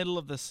in the middle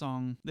of this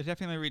song, they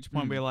definitely reach a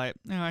point where you're like,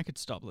 I could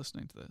stop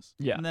listening to this.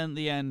 Yeah. And then at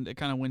the end, it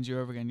kind of wins you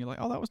over again. You're like,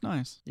 oh, that was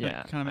nice.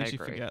 Yeah, It kind of I makes you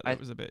agree. forget I- that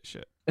was a bit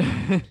shit.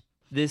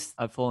 This,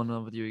 I've fallen in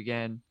love with you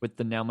again with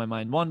the Now My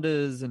Mind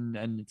Wanders, and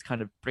it's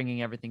kind of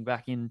bringing everything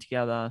back in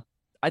together.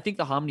 I think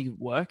the harmony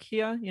work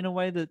here in a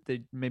way that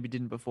they maybe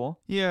didn't before.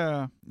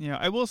 Yeah.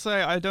 I will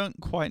say I don't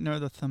quite know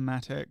the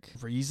thematic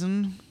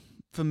reason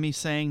for me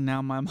saying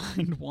Now My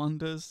Mind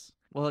Wanders.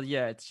 Well,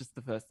 yeah, it's just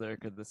the first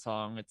lyric of the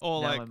song. It's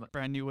Or Now like My Mi-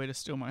 Brand New Way to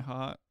Steal My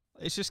Heart.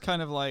 It's just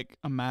kind of like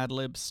a Mad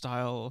Lib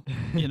style,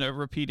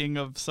 repeating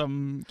of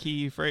some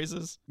key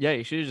phrases. Yeah,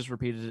 you should have just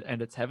repeated it,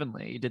 and it's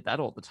heavenly. You did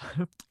that all the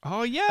time.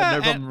 Oh I yeah, had no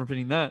and problem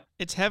repeating that.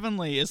 It's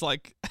Heavenly is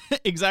like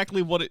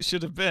exactly what it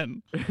should have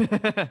been.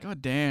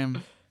 God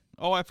damn.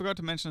 Oh, I forgot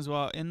to mention as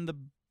well, in the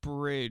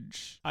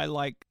bridge, I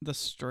like the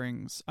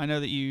strings. I know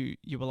that you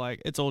were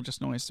like, it's all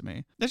just noise to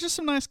me. There's just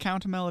some nice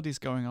counter melodies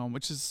going on,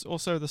 which is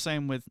also the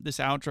same with this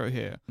outro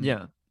here.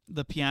 Yeah.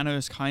 The piano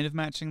is kind of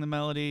matching the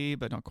melody,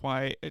 but not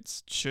quite.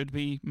 It should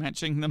be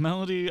matching the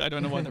melody. I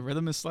don't know why the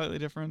rhythm is slightly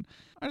different.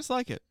 I just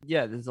like it.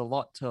 Yeah, there's a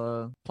lot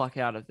to pluck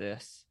out of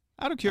this.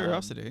 Out of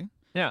curiosity,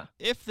 Yeah.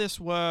 if this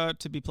were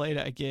to be played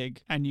at a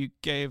gig and you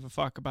gave a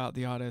fuck about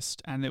the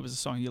artist and it was a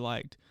song you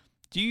liked,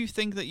 do you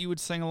think that you would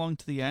sing along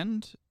to the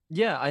end?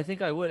 Yeah, I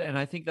think I would. And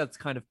I think that's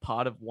kind of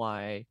part of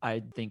why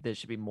I think there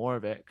should be more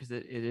of it, because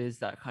it is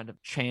that kind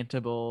of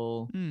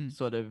chantable,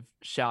 sort of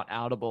shout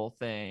outable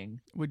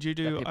thing. Would you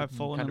that do people I've can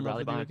Fallen kind in of Love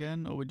rally with You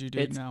behind. again? Or would you do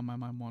It's- Now My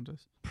Mind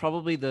Wanders?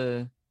 Probably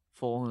the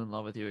Fallen in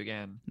Love with You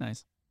again.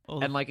 Nice.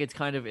 Or And like it's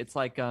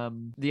like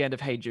the end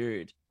of Hey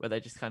Jude, where they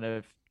just kind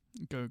of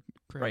go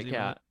crazy. break with it.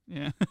 out.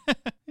 Yeah.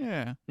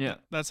 Yeah. Yeah.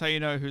 That's how you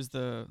know who's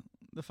the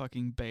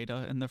fucking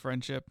beta in the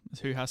friendship,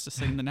 who has to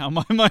sing the Now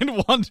My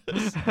Mind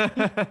Wanders.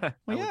 I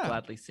would yeah.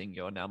 gladly sing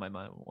your Now My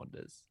Mind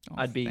Wanders. Oh,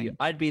 I'd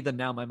thank be the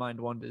Now My Mind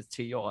Wanders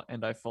to your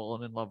And I've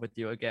Fallen in Love with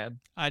You again.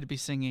 I'd be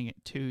singing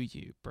it to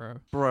you, bro.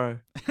 Bro.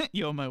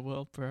 You're my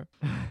world, bro.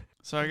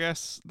 So I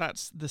guess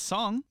that's the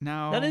song.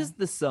 Now That is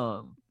the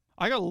song.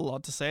 I got a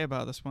lot to say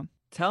about this one.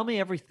 Tell me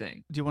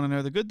everything. Do you want to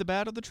know the good, the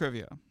bad, or the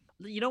trivia?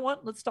 You know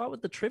what? Let's start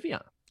with the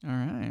trivia, All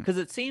right. because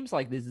it seems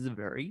like this is a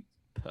very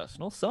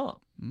personal song.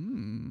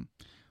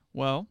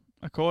 Well,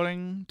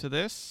 according to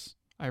this,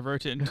 I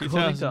wrote it in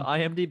According 2000. to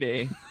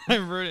IMDb. I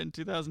wrote it in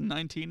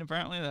 2019.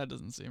 Apparently, that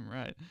doesn't seem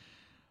right.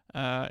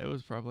 It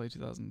was probably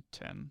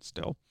 2010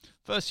 still.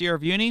 First year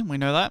of uni, we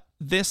know that.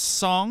 This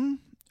song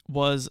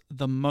was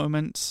the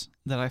moment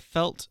that I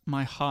felt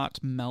my heart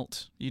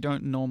melt. You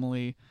don't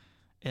normally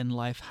in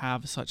life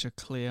have such a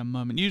clear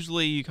moment.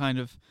 Usually you kind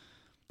of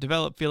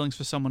develop feelings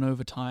for someone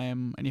over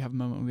time and you have a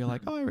moment where you're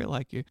like, oh, I really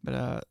like you.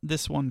 But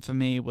this one for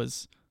me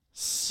was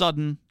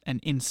sudden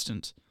and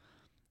instant.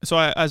 So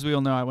as we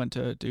all know, I went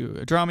to do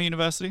a drama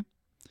university.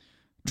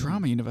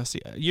 An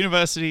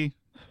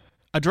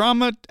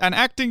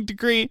acting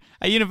degree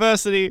at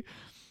university.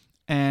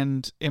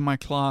 And in my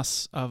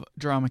class of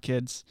drama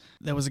kids,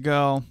 there was a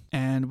girl,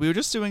 and we were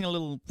just doing a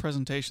little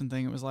presentation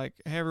thing. It was like,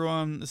 hey,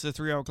 everyone, this is a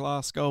 3-hour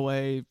class. Go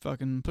away,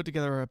 fucking put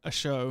together a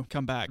show,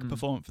 come back,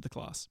 perform it for the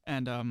class.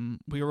 And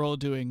we were all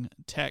doing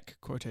tech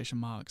quotation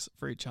marks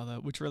for each other,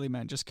 which really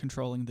meant just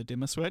controlling the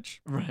dimmer switch.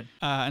 Right.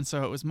 And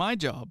so it was my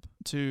job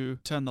to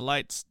turn the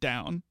lights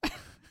down.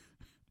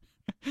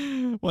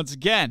 Once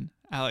again,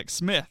 Alex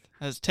Smith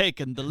has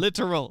taken the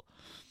literal.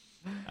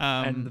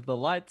 And the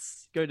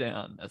lights go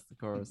down, as the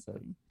chorus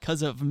said.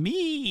 'Cause of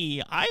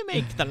me, I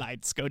make the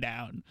lights go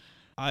down.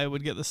 I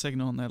would get the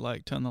signal and they'd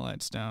like turn the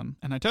lights down.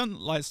 And I turned the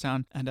lights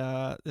down and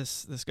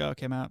this girl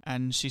came out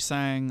and she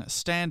sang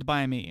Stand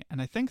By Me.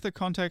 And I think the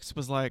context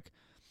was like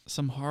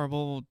some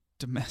horrible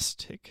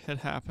domestic had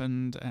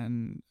happened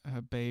and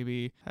her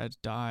baby had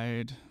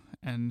died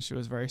and she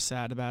was very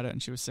sad about it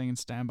and she was singing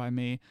Stand By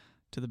Me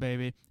to the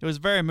baby. It was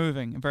very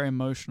moving and very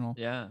emotional.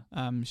 Yeah.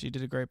 She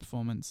did a great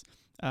performance.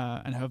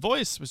 And her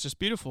voice was just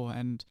beautiful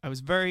and I was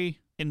very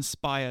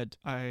inspired.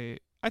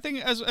 I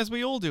think as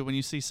we all do when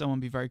you see someone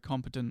be very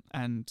competent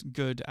and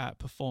good at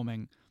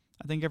performing,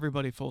 I think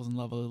everybody falls in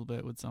love a little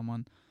bit with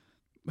someone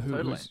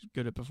who's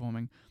good at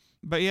performing.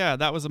 But yeah,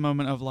 that was a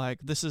moment of like,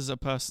 this is a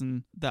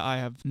person that I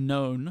have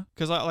known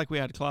because we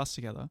had class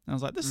together. And I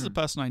was like, this is a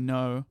person I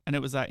know. And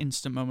it was that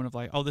instant moment of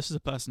like, oh, this is a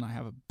person I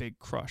have a big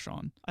crush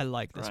on. I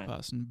like this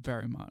person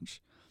very much.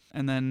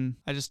 And then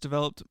I just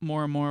developed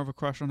more and more of a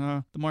crush on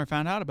her the more I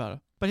found out about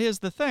her. But here's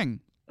the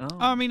thing. Oh.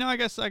 I mean, I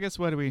guess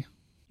where do we...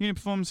 Uni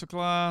performance for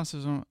class.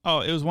 It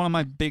was one of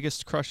my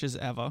biggest crushes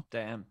ever.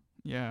 Damn.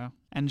 Yeah.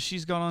 And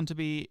she's gone on to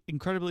be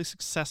incredibly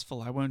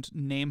successful. I won't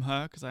name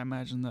her because I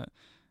imagine that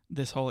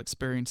this whole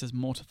experience is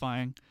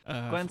mortifying.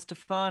 Gwen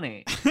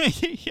Stefani.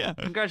 Yeah.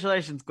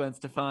 Congratulations, Gwen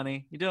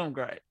Stefani. You're doing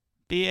great.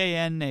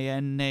 Banananas.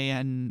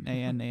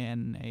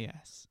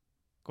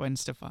 Gwen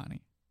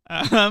Stefani.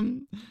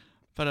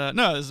 But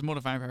no, this is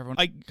mortifying for everyone.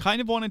 I kind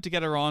of wanted to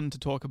get her on to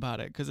talk about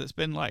it because it's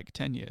been like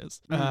 10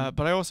 years. But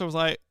I also was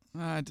like,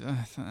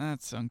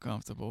 that's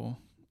uncomfortable.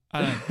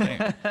 I don't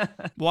think.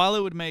 While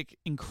it would make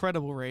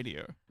incredible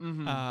radio,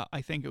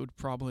 I think it would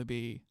probably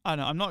be... I don't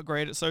know, I'm not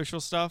great at social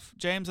stuff.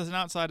 James, as an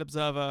outside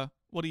observer,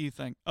 what do you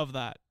think of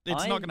that?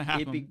 It's not going to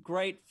happen. It'd be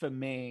great for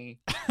me.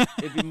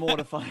 It'd be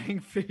mortifying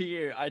for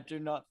you. I do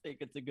not think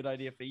it's a good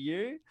idea for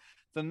you.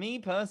 For me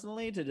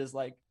personally, to just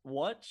like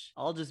watch,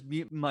 I'll just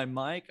mute my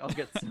mic. I'll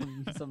get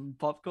some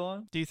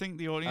popcorn. Do you think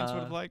the audience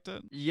would have liked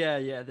it?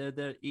 Yeah,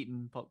 they're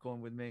eating popcorn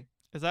with me.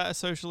 Is that a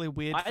socially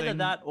weird thing? Either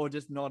that or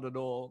just not at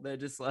all. They're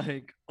just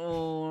like,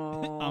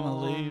 oh, I'm gonna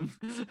leave.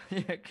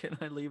 Yeah, can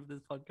I leave this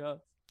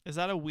podcast? Is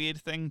that a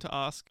weird thing to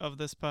ask of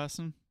this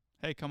person?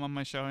 Hey, come on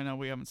my show. I know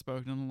we haven't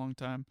spoken in a long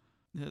time.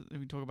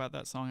 We talk about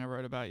that song I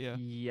wrote about you.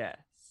 Yes.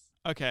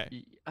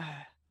 Okay.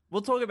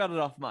 We'll talk about it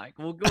off mic.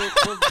 We'll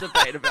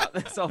debate about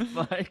this off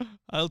mic.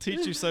 I'll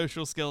teach you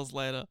social skills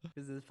later.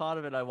 Because there's part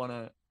of it I want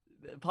to...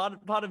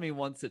 Part of me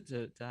wants it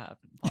to happen.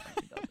 Part of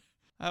me doesn't.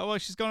 Well,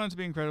 she's gone on to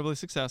be incredibly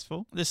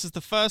successful. This is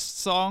the first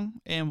song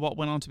in what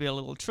went on to be a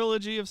little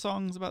trilogy of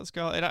songs about this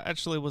girl. It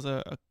actually was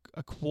a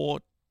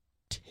quartet?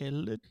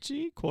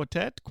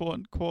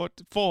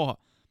 Four.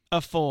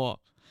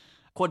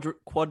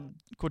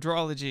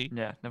 Quadrology.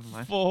 Yeah, never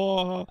mind.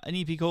 For an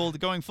EP called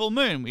Going Full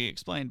Moon. We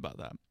explained about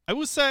that. I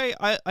will say,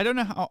 I don't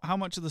know how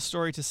much of the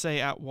story to say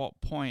at what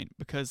point,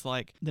 because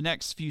like the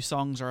next few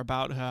songs are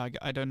about her.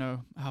 I don't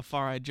know how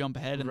far I jump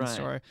ahead in the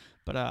story.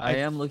 But I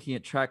am looking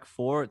at track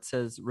 4. It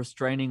says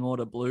Restraining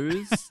Order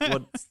Blues.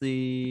 What's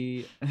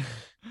the...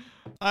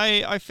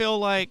 I feel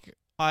like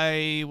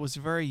I was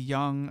very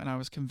young and I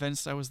was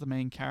convinced I was the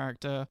main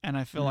character, and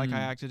I feel like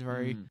I acted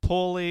very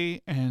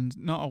poorly and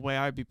not a way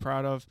I'd be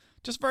proud of.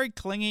 Just very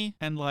clingy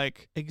and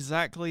like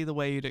exactly the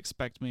way you'd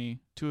expect me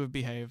to have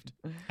behaved.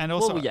 And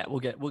also,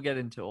 we'll get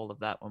into all of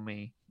that when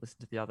we listen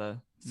to the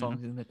other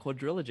songs in the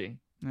quadrilogy.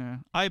 Yeah,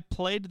 I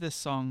played this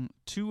song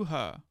to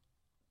her.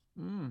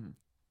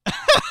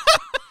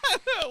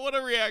 What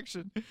a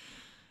reaction!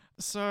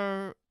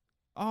 So.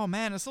 Oh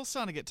man, it's all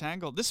starting to get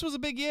tangled. This was a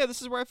big year.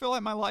 This is where I feel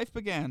like my life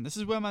began. This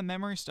is where my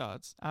memory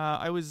starts.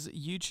 I was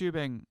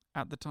YouTubing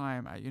at the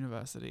time at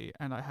university,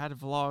 and I had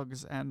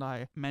vlogs, and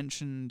I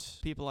mentioned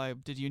people I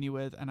did uni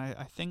with, and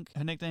I think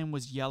her nickname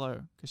was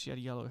Yellow, because she had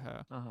yellow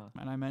hair.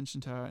 And I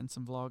mentioned her in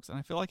some vlogs, and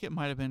I feel like it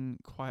might have been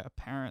quite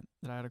apparent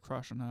that I had a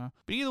crush on her.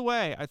 But either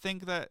way, I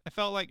think that I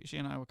felt like she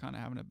and I were kind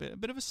of having a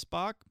bit of a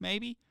spark,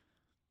 maybe?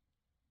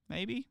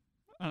 I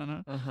don't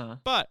know.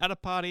 But at a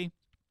party...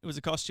 It was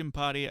a costume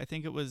party. I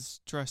think it was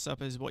dressed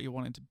up as what you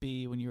wanted to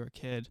be when you were a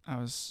kid. I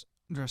was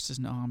dressed as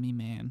an army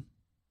man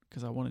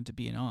because I wanted to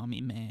be an army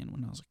man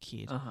when I was a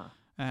kid.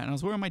 And I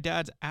was wearing my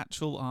dad's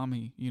actual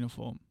army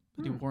uniform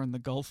that he wore in the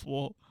Gulf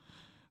War.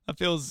 That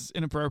feels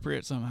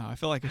inappropriate somehow. I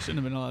feel like I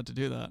shouldn't have been allowed to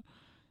do that.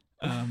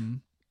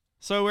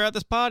 So we're at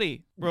this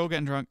party. We're all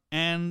getting drunk.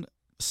 And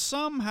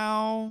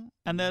somehow,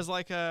 and there's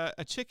like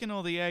a chicken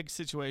or the egg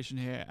situation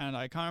here. And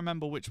I can't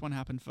remember which one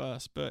happened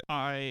first, but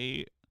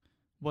I...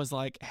 was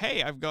like,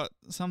 hey, I've got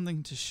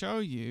something to show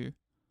you.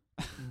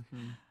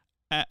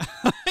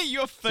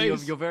 Your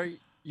face. So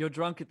you're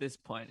drunk at this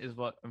point, is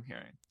what I'm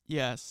hearing.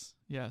 Yes.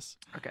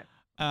 Okay.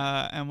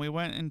 And we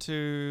went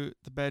into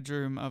the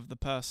bedroom of the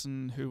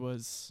person who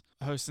was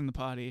hosting the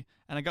party,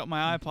 and I got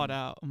my iPod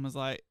out and was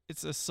like,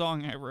 it's a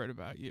song I wrote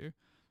about you.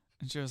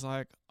 And she was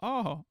like,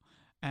 oh.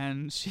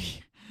 And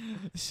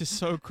this is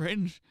so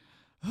cringe.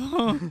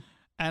 And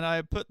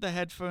I put the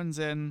headphones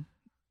in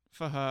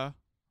for her.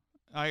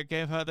 I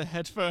gave her the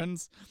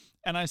headphones,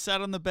 And I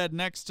sat on the bed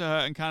next to her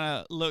and kind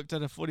of looked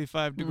at a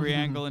 45-degree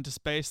angle into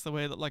space the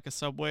way that like a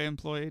Subway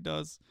employee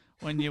does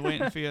when you're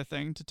waiting for your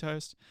thing to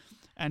toast.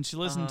 And she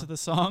listened to the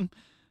song.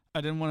 I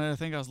didn't want her to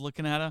think I was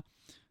looking at her.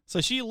 So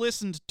she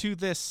listened to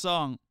this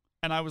song.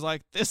 And I was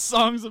like, this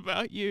song's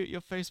about you.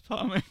 You're face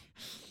palming.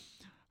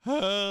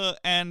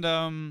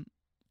 And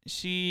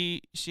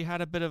she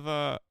had a bit of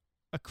a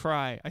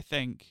cry, I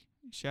think.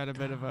 She had a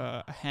bit of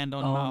a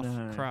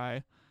hand-on-mouth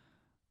cry.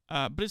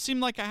 But it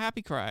seemed like a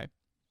happy cry.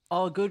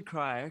 Oh, good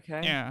cry.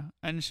 Okay. Yeah.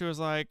 And she was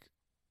like,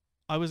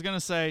 I was going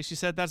to say, she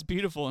said, that's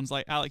beautiful. And it's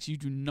like, Alex, you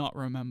do not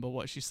remember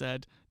what she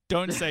said.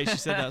 Don't say she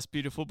said that's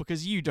beautiful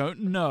because you don't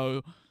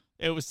know.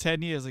 It was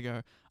 10 years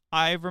ago.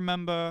 I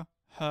remember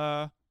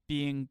her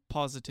being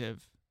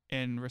positive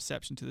in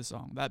reception to the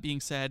song. That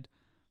being said,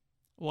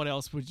 what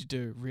else would you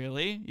do?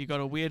 Really? You got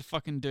a weird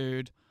fucking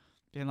dude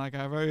being like,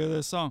 I wrote you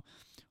this song.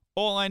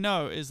 All I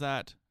know is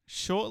that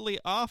shortly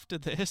after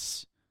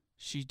this,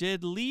 she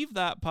did leave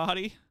that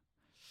party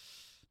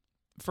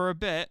for a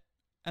bit,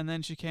 and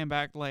then she came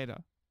back later.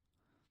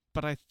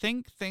 But I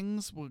think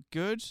things were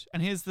good.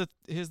 And here's the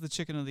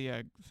chicken or the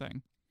egg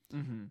thing.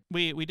 Mm-hmm.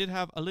 We did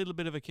have a little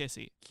bit of a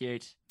kissy.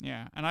 Cute.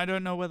 Yeah, and I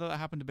don't know whether that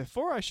happened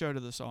before I showed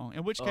her the song,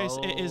 in which case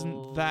it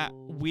isn't that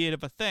weird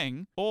of a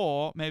thing,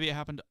 or maybe it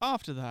happened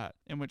after that,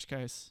 in which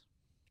case,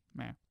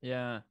 meh.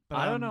 Yeah. But,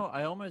 I don't know.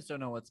 I almost don't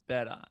know what's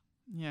better.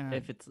 Yeah.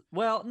 If it's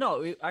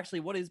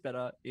actually, what is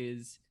better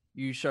is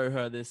you show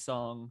her this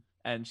song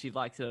and she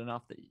likes it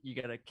enough that you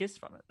get a kiss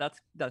from it. That's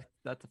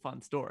a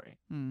fun story.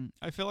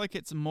 I feel like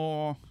it's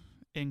more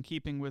in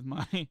keeping with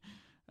my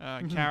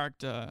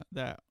character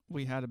that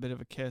we had a bit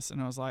of a kiss,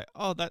 and I was like,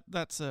 oh,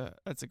 that's a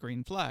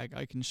green flag.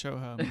 I can show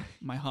her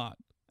my heart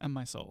and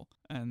my soul,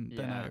 and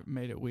then I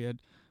made it weird.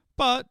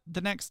 But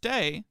the next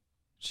day,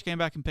 she came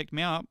back and picked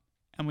me up,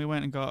 and we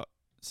went and got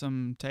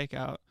some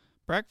takeout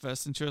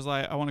breakfast, and she was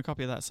like, I want a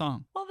copy of that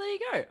song. Oh, there you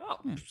go. Oh,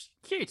 Yeah.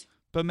 Cute.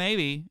 But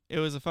maybe it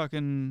was a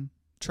fucking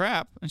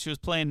trap, and she was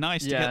playing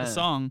nice to get the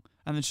song,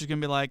 and then she's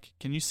gonna be like,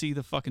 can you see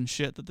the fucking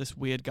shit that this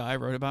weird guy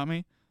wrote about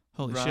me?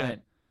 Holy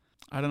shit.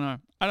 I don't know.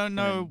 I don't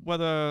know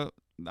whether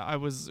I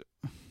was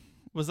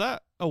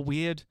that a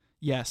weird?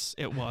 Yes,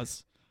 it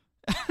was.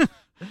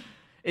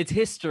 It's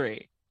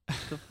history.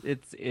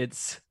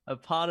 It's a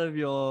part of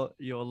your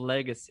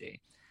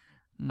legacy.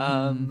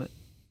 Do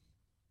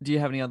you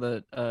have any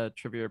other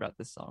trivia about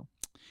this song?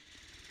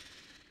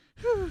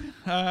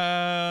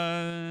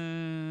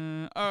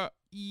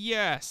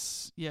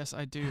 Yes,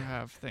 I do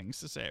have things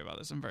to say about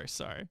this. I'm very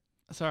sorry.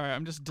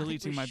 I'm just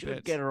deleting my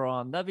bits. Get her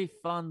on. That'd be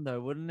fun, though,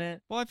 wouldn't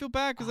it? Well, I feel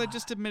bad because I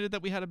just admitted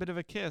that we had a bit of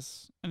a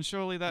kiss, and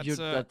surely does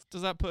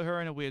that put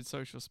her in a weird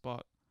social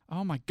spot?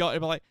 Oh my god!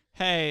 It'd be like,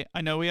 hey, I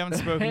know we haven't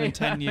spoken in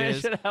 10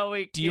 years.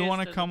 Do you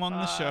want to come on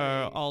the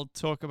show? I'll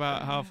talk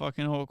about how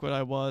fucking awkward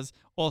I was.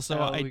 Also,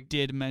 I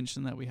did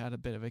mention that we had a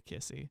bit of a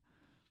kissy.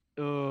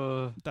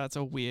 That's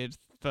a weird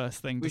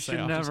first thing to say. We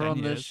should after never 10 on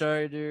years. the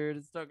show, dude.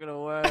 It's not gonna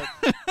work.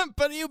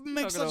 But you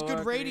make such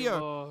good radio.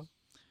 Anymore.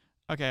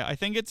 Okay, I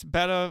think it's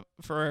better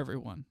for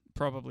everyone,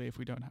 probably, if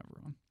we don't have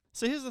her on.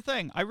 So here's the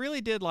thing. I really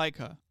did like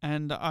her,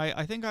 and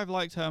I think I've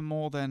liked her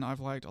more than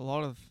I've liked a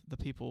lot of the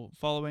people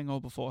following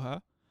or before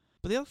her.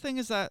 But the other thing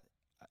is that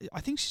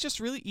I think she's just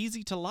really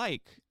easy to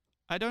like.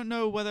 I don't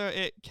know whether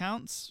it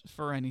counts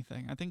for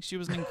anything. I think she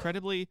was an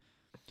incredibly...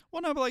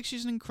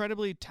 she's an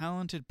incredibly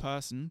talented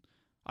person.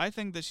 I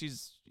think that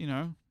she's,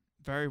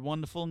 very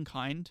wonderful and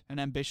kind and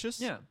ambitious.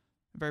 Yeah.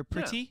 Very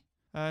pretty.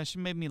 Yeah. She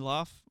made me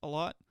laugh a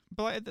lot.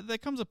 But there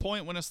comes a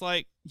point when it's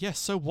like, yes,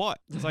 so what?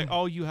 It's like,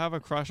 oh, you have a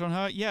crush on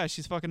her? Yeah,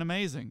 she's fucking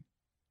amazing.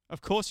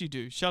 Of course you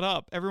do. Shut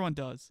up. Everyone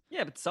does.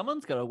 Yeah, but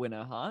someone's got to win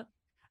her heart.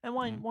 And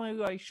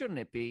why shouldn't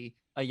it be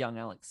a young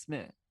Alex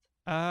Smith?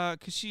 'Cause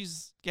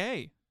she's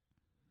gay.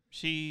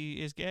 She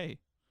is gay.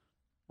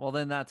 Well,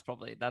 then that's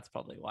probably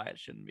why it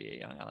shouldn't be a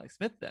young Alex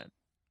Smith then.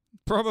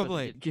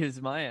 Probably. It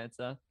gives my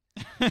answer.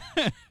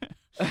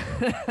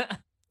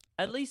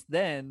 At least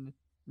then,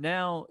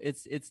 now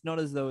it's not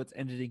as though it's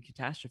ended in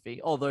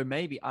catastrophe. Although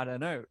maybe, I don't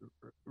know,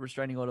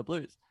 restraining order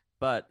blues.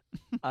 But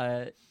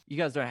you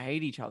guys don't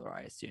hate each other,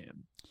 I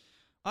assume.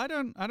 I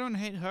don't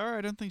hate her.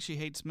 I don't think she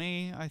hates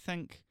me. I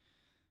think,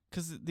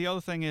 because the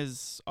other thing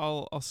is,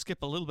 I'll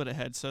skip a little bit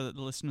ahead so that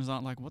the listeners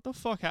aren't like, what the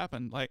fuck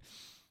happened? Like,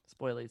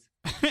 spoilies.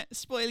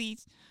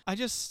 Spoilies. I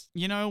just,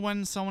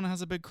 when someone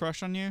has a big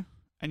crush on you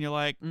and you're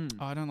like, oh,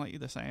 I don't like you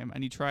the same,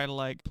 and you try to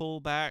like pull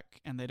back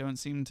and they don't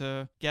seem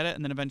to get it,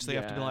 and then eventually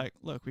you have to be like,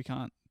 look, we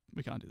can't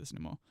do this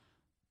anymore.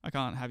 I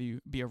can't have you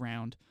be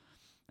around.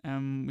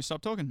 We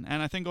stopped talking.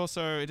 And I think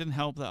also it didn't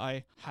help that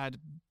I had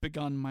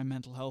begun my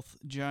mental health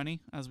journey,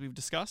 as we've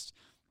discussed.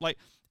 Like,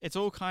 it's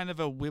all kind of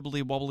a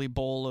wibbly wobbly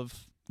ball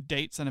of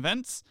dates and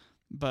events,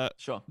 but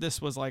sure, this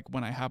was like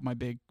when I had my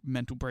big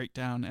mental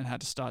breakdown and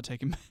had to start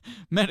taking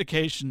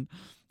medication.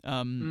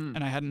 And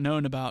I hadn't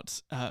known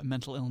about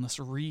mental illness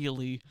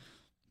really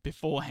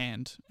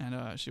beforehand. And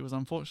that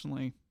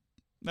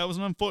was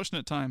an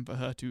unfortunate time for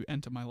her to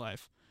enter my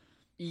life.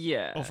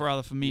 Yeah. Or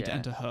rather for me to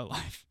enter her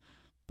life.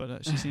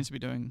 But she seems to be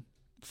doing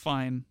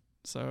fine.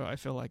 So I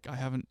feel like I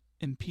haven't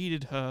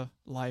impeded her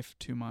life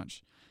too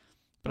much.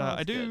 But Oh,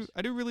 I that's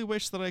do really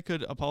wish that I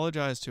could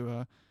apologize to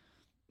her.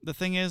 The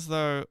thing is,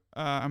 though,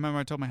 I remember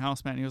I told my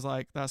housemate, and he was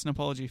like, "That's an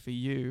apology for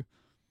you.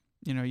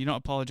 You know, you're not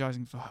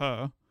apologizing for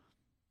her.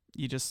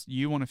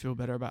 You want to feel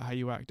better about how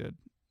you acted."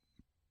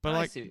 But I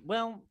like, see.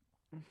 Well,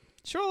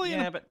 surely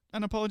yeah, but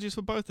an apology is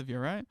for both of you,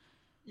 right?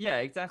 yeah,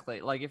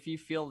 exactly. Like if you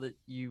feel that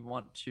you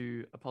want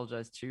to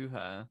apologize to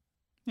her,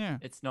 Yeah.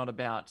 it's not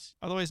about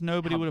Otherwise,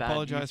 nobody how would bad you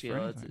apologize for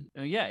feel, it's-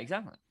 anything. yeah,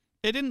 exactly.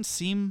 It didn't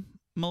seem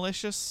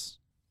malicious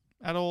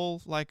at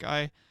all. Like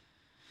I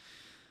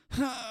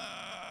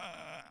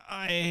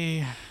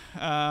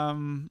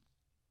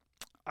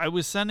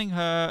was sending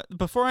her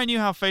before I knew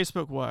how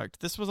Facebook worked.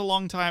 This was a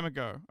long time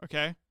ago,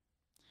 okay?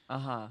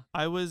 Uh-huh.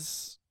 I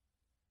was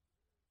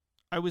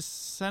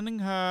sending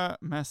her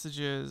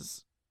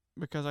messages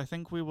because I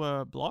think we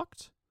were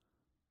blocked,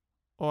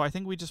 or I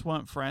think we just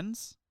weren't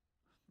friends.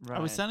 Right.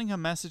 I was sending her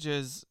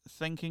messages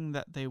thinking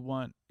that they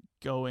weren't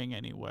going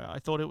anywhere. I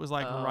thought it was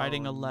like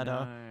writing a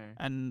letter no.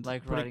 and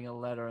Like putting- writing a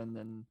letter and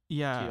then to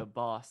yeah. your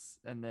boss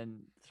and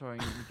then throwing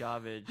it in the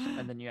garbage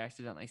and then you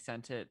accidentally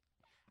sent it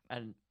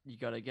and you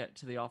got to get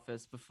to the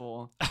office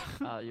before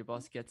your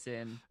boss gets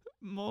in.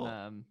 more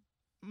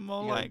You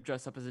gotta like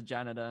dress up as a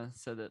janitor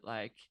so that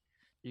like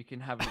you can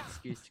have an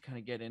excuse to kind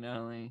of get in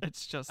early.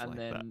 it's just And like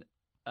that. then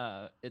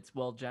it's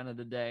World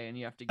Janitor Day and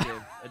you have to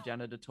give a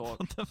janitor talk.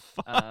 What the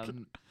fuck?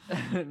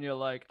 And you're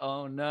like,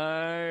 oh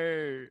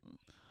no.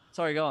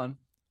 Sorry, go on.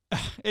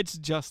 It's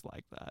just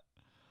like that.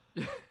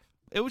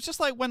 It was just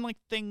like when like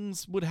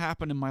things would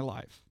happen in my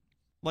life.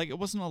 Like it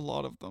wasn't a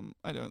lot of them,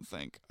 I don't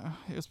think.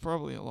 It was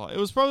probably a lot. It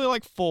was probably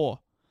like 4.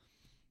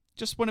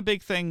 Just when a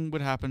big thing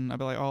would happen, I'd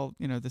be like, "Oh,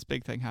 you know, this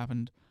big thing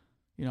happened.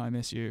 You know, I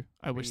miss you.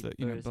 I wish Read that,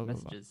 you know, those blah, blah,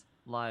 blah." messages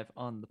live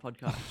on the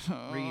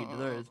podcast. Read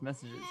those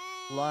messages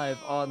live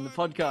on the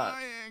podcast.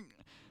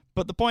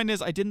 But the point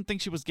is, I didn't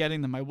think she was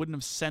getting them. I wouldn't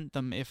have sent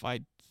them if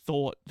I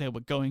thought they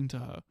were going to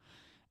her.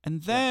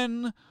 And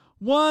then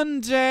one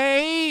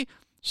day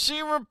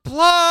she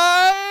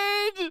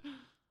replied,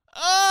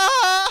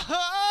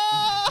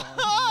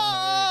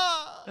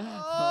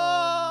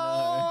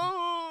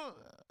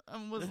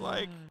 and was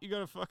like, "You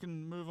gotta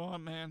fucking move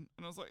on, man."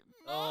 And I was like,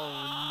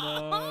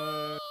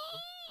 Oh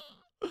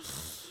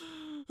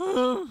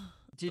no.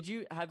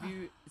 Have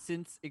you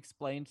since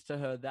explained to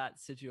her that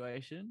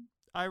situation?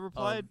 I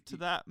replied Of to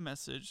that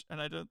message, and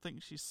I don't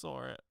think she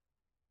saw it.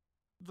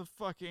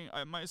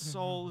 My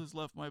soul has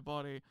left my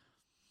body.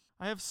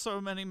 I have so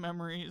many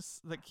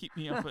memories that keep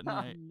me up at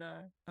night,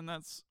 No. and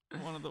that's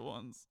one of the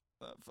ones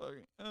that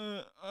fucking.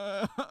 Oh,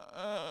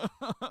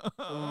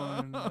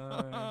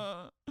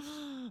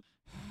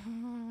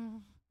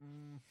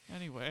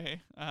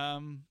 Anyway,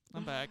 I'm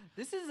back.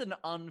 This is an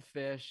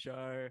unfair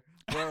show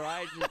where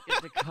I just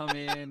get to come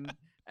in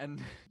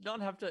and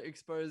not have to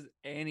expose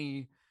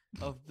any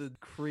of the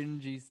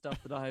cringy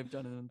stuff that I have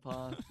done in the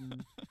past.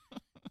 And,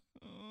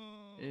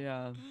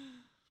 yeah.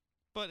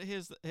 But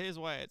here's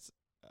why it's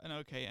an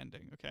okay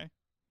ending, okay?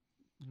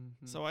 Mhm.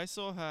 So I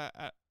saw her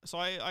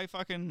I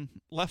fucking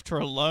left her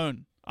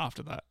alone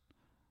after that.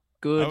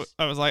 Good.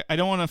 I was like, I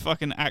don't want to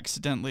fucking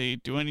accidentally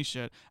do any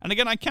shit. And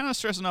again, I cannot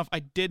stress enough, I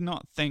did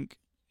not think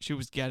she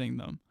was getting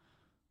them.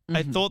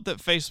 I Mhm. thought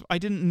that I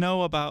didn't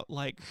know about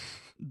like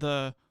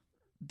the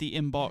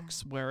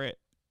inbox where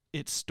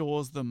it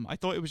stores them. I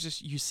thought it was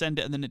just you send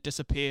it and then it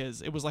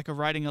disappears. It was like a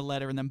writing a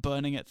letter and then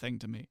burning it thing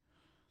to me.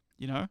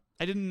 You know?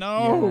 I didn't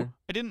know. Yeah.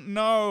 I didn't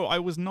know. I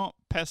was not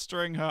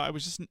pestering her. I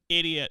was just an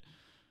idiot.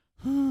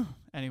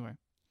 Anyway.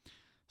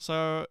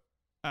 So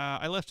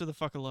I left her the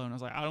fuck alone. I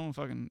was like, I don't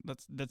fucking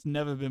that's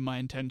never been my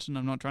intention.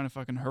 I'm not trying to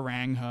fucking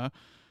harangue her.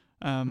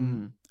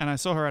 And I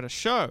saw her at a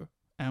show,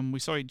 and we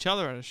saw each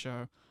other at a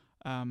show.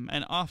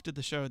 And after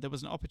the show, there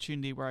was an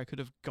opportunity where I could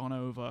have gone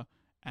over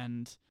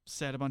and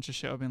said a bunch of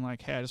shit. I've been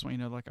like, hey, I just want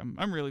you to know, like,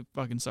 I'm really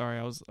fucking sorry.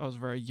 I was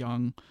very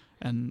young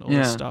and all this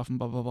Yeah. stuff and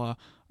blah blah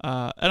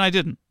blah. And I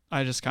didn't.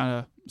 I just kind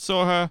of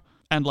saw her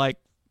and like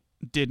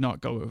did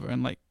not go over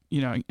and like, you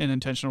know, an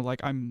intentional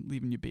like, I'm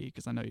leaving you be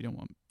because I know you don't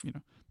want, you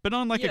know, but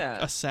on like Yeah.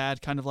 a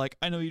sad kind of like,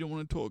 I know you don't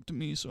want to talk to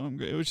me, so I'm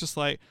good. It was just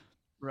like,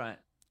 Right.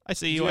 I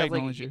see Did you, I have, like,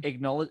 acknowledge you.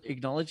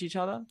 acknowledge each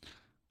other?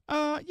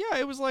 Yeah,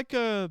 it was like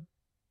Yeah.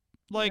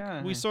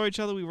 we saw each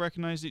other, we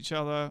recognized each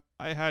other.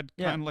 I had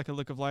Yeah. kind of like a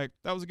look of like,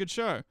 that was a good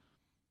show.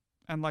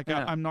 And like,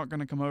 Yeah. I'm not going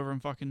to come over and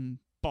fucking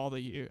bother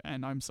you,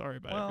 and I'm sorry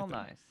about Well, everything.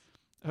 nice.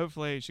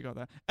 Hopefully she got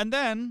that. And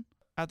then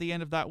at the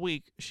end of that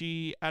week,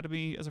 she added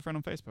me as a friend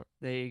on Facebook,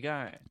 There you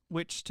go.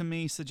 which to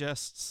me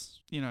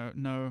suggests, you know,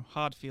 no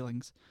hard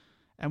feelings.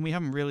 And we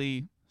haven't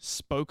really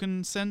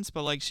spoken since,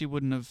 but like she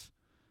wouldn't have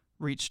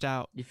reached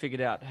out. You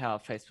figured out how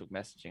Facebook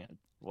messaging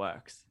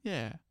works.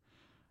 Yeah.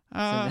 So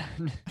now,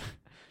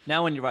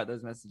 now when you write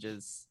those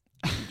messages,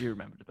 you do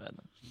remember to burn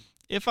them.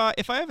 If I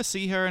ever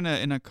see her in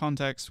a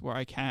context where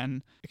I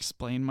can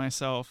explain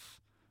myself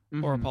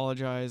or Mhm.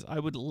 apologize, I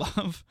would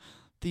love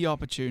the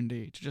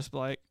opportunity to just be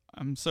like,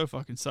 I'm so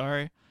fucking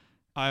sorry.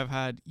 I've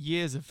had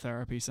years of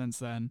therapy since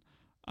then.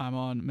 I'm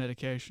on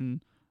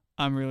medication.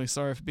 I'm really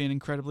sorry for being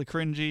incredibly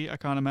cringy. I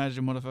can't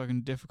imagine what a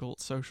fucking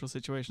difficult social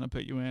situation I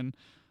put you in.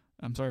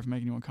 I'm sorry for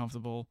making you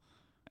uncomfortable.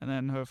 And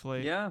then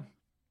hopefully... Yeah,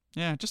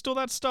 just all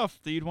that stuff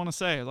that you'd want to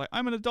say. Like,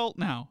 I'm an adult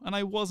now, and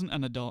I wasn't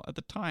an adult at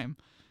the time.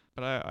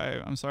 But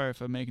I'm sorry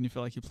for making you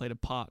feel like you played a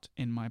part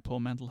in my poor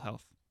mental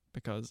health,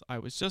 because I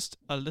was just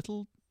a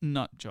little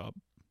nut job,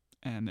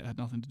 and it had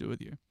nothing to do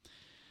with you.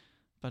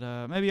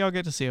 But maybe I'll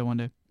get to see her one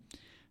day.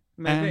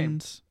 Maybe.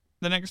 And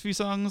the next few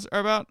songs are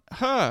about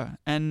her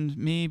and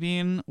me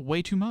being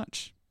way too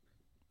much.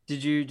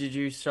 Did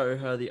you show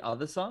her the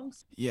other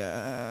songs?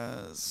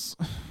 Yes.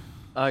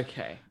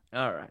 Okay.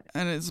 All right.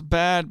 And it's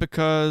bad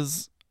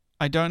because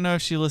I don't know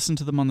if she listened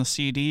to them on the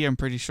CD. I'm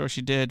pretty sure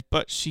she did.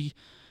 But she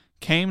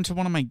came to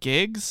one of my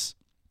gigs.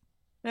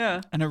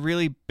 Yeah. And a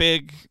really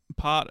big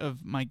part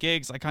of my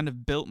gigs, I kind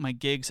of built my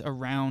gigs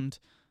around,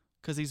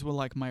 because these were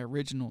like my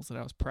originals that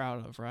I was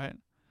proud of, right?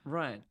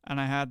 Right.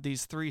 And I had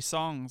these 3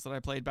 songs that I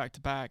played back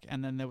to back,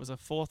 and then there was a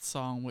 4th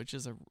song, which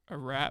is a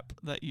rap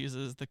that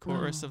uses the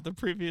chorus of the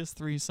previous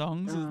 3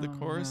 songs as the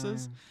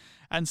choruses. No.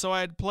 And so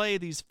I'd play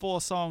these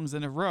 4 songs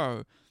in a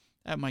row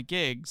at my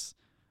gigs.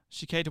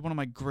 She came to one of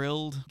my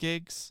grilled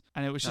gigs,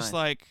 and it was just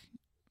Nice. like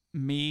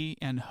me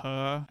and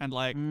her and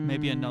like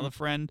maybe another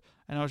friend,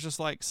 and I was just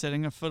like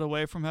sitting a foot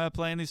away from her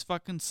playing these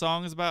fucking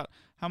songs about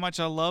how much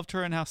I loved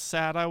her and how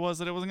sad I was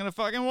that it wasn't gonna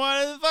fucking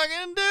want to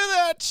fucking do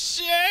that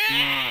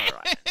shit.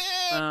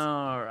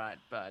 All right,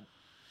 bud.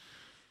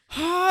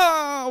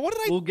 What did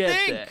I We'll get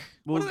think? there.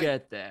 What We'll did I-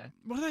 get there.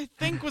 What did I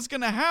think was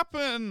gonna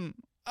happen?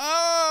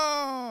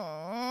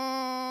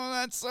 Oh,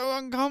 that's so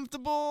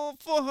uncomfortable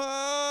for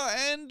her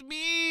and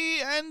me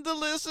and the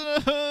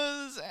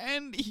listeners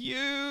and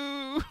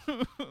you.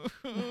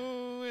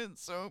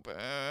 It's so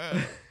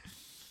bad.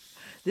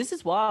 This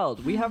is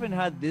wild. We haven't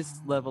had this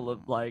level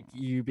of like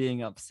you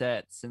being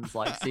upset since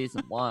like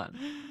season 1.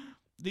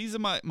 These are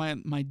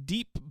my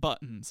deep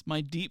buttons,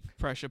 my deep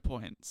pressure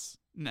points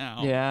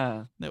now.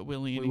 Yeah. That we're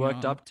leaning We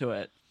worked on. up to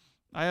it.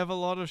 I have a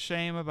lot of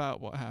shame about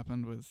what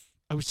happened with...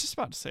 I was just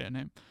about to say her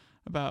name.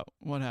 About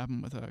what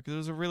happened with her, because it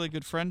was a really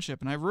good friendship,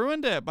 and I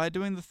ruined it by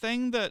doing the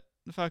thing that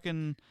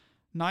fucking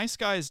nice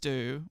guys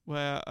do,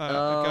 where a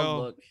girl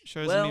look.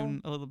 shows Well- them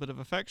even a little bit of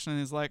affection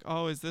and is like,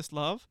 "Oh, is this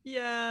love?"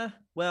 Yeah.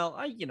 Well,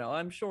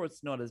 I'm sure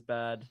it's not as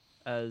bad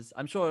as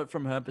I'm sure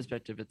from her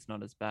perspective it's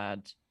not as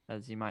bad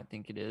as you might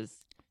think it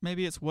is.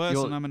 Maybe it's worse,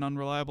 You're- and I'm an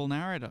unreliable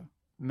narrator.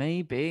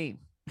 Maybe.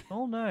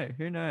 Oh no,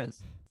 who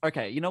knows?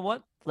 Okay, you know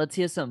what? Let's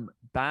hear some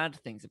bad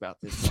things about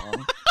this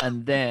song,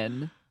 and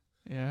then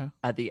Yeah.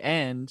 at the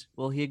end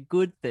we'll hear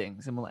good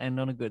things, and we'll end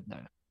on a good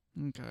note.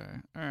 Okay.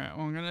 All right.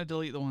 Well, I'm gonna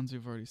delete the ones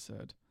we've already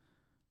said.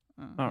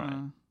 All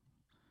right.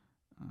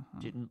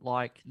 Didn't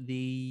like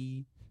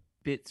the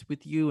bits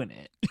with you in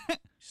it.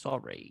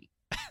 Sorry.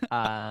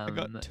 I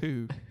got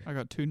 2. I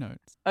got 2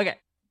 notes. Okay.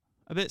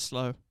 A bit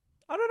slow.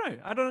 I don't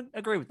know. I don't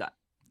agree with that.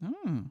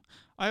 Oh.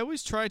 I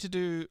always try to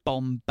do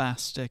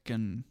bombastic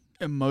and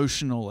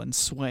emotional and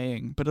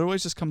swaying, but it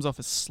always just comes off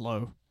as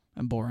slow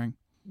and boring.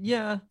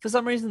 Yeah, for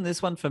some reason,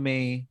 this one for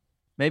me,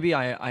 maybe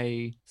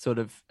I sort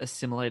of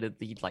assimilated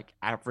the like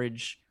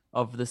average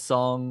of the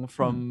song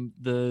from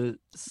the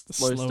The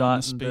slow slow and start the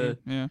and speed.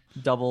 the Yeah.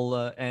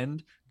 double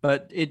end.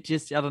 But it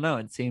just, I don't know,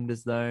 it seemed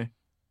as though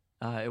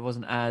it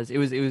wasn't as, it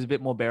was a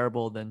bit more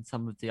bearable than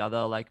some of the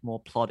other like more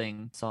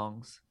plodding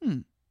songs.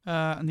 And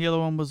the other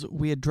one was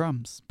Weird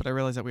Drums, but I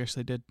realized that we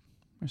actually did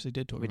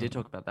talk We about did it.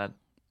 talk about that.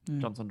 Yeah.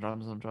 Drums on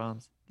drums on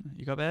drums.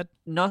 You got bad?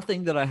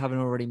 Nothing that I haven't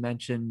already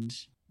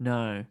mentioned.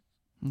 No.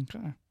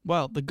 Okay.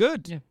 Well, the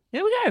good. Yeah.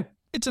 Here we go.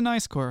 It's a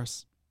nice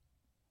chorus.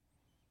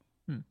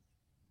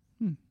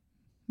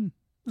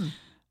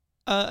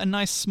 A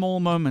nice small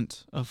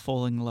moment of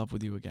falling in love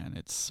with you again.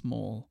 It's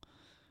small.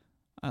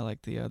 I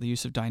like the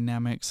use of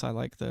dynamics. I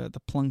like the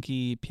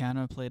plunky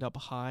piano played up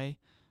high.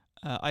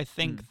 I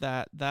think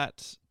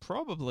that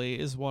probably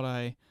is what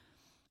I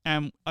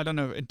am. I don't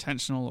know,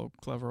 intentional or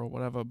clever or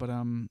whatever, but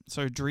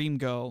so Dream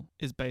Girl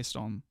is based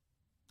on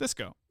this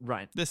girl.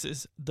 Right. This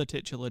is the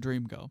titular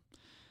Dream Girl.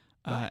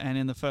 Right. And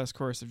in the first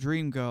chorus of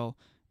Dream Girl,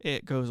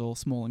 it goes all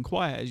small and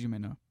quiet, as you may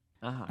know.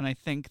 Uh-huh. And I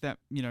think that,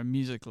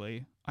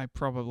 musically, I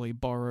probably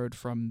borrowed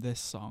from this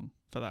song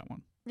for that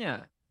one.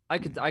 Yeah. I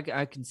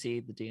can see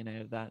the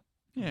DNA of that.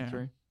 coming Yeah.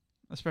 through.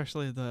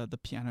 Especially the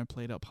piano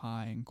played up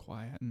high and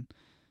quiet. And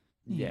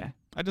Yeah.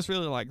 I just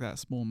really like that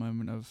small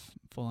moment of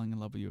falling in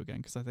love with you again,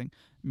 because I think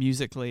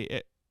musically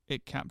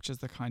it captures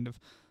the kind of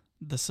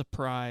the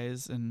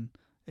surprise, and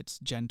it's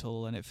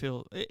gentle, and it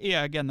feels,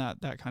 again,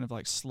 that kind of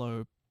like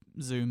slow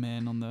zoom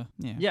in on the,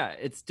 Yeah,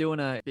 it's doing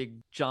a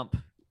big jump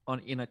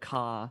in a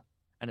car,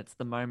 and it's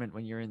the moment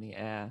when you're in the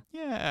air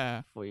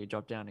Yeah, before you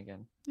drop down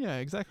again. yeah,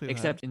 exactly. that.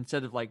 Except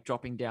instead of like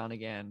dropping down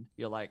again,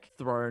 you're like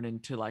thrown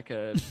into like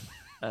a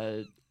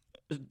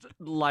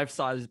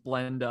life-size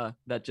blender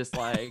that just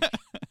like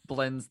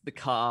blends the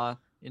car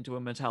into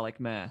a metallic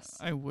mess.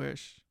 I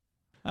wish.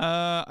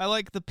 I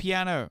like the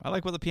piano. I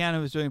like what the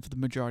piano is doing for the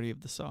majority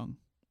of the song.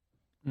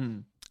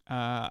 Mm.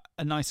 A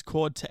nice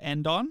chord to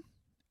end on.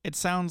 It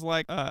sounds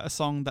like a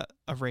song that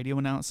a radio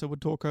announcer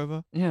would talk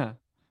over. Yeah.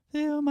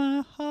 Feel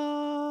my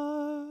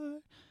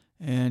heart.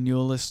 And you're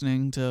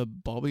listening to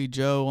Bobby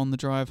Joe on the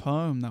drive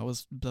home. That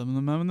was blah, blah,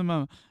 blah, blah,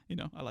 blah. You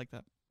know, I like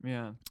that.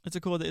 Yeah. It's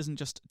a chord that isn't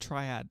just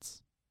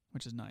triads,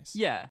 which is nice.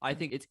 Yeah, I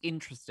think it's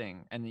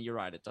interesting. And you're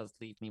right, it does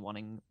leave me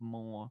wanting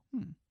more.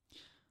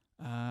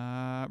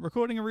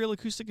 Recording a real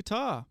acoustic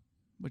guitar,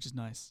 which is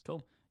nice.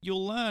 Cool.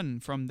 You'll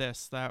learn from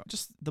this that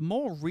just the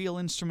more real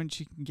instruments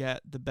you can get,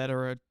 the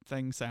better a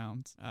thing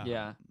sounds.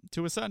 Yeah.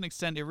 To a certain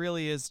extent, it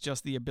really is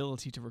just the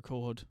ability to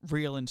record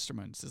real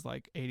instruments is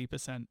like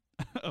 80%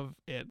 of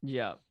it.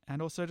 Yeah.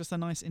 And also just a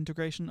nice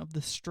integration of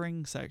the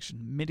string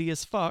section. MIDI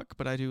as fuck,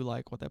 but I do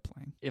like what they're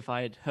playing. If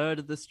I had heard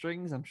of the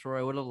strings, I'm sure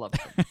I would have loved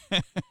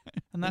them.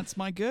 And that's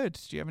my good.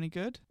 Do you have any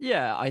good?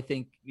 Yeah, I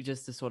think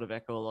just to sort of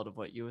echo a lot of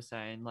what you were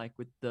saying, like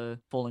with the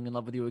Falling in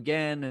Love with You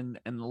Again and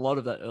a lot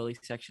of that early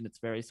section, it's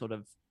very sort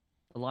of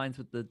aligns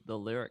with the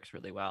lyrics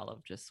really well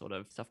of just sort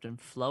of soft and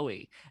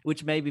flowy,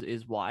 which maybe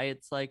is why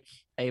it's like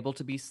able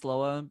to be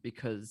slower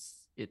because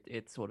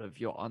it's sort of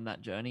you're on that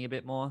journey a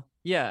bit more.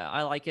 Yeah,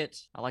 I like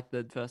it. I like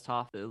the first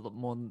half a lot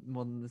more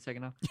than the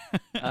second half.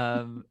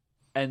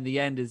 And the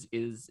end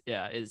is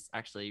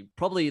actually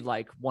probably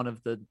like one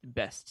of the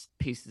best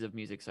pieces of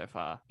music so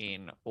far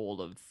in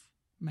all of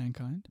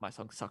Mankind. my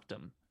song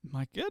Suckdom.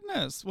 My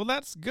goodness. Well,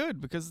 that's good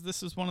because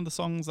this is one of the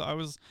songs that I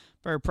was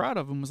very proud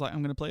of and was like,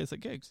 I'm going to play this at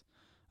gigs.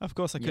 Of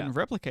course, I couldn't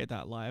replicate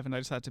that live, and I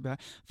just had to be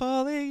like,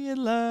 falling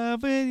in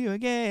love with you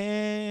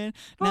again.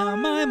 Now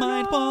my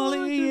mind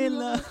falling in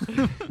love.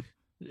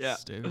 Yeah.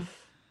 Stupid.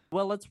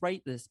 Well, let's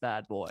rate this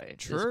bad boy.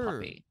 This True.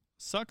 puppy.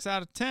 Sucks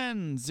out of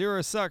 10.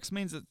 0 sucks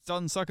means it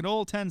doesn't suck at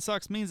all. 10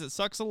 sucks means it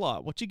sucks a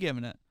lot. What you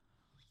giving it?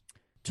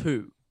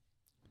 2.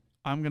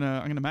 I'm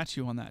gonna match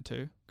you on that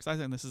too, because I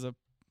think this is a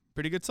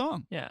pretty good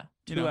song. Yeah.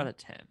 2 You know. out of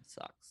 10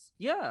 sucks.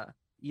 Yeah.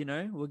 You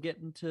know, we're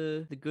getting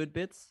to the good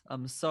bits.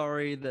 I'm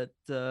sorry that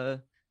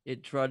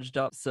it drudged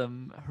up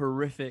some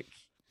horrific,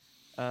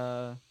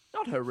 not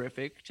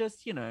horrific,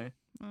 just, you know,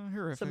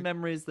 Horrific. some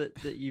memories that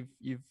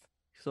you've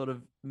sort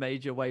of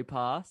made your way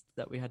past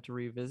that we had to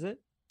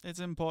revisit. It's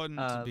important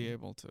to be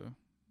able to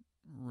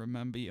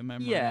remember your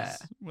memories Yeah.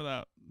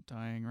 without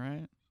dying,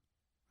 right?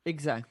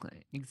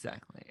 Exactly.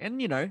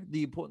 And, you know,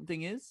 the important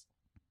thing is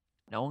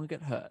no one will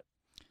get hurt.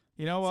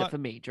 You know Except what? for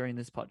me during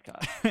this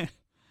podcast.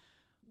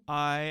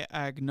 I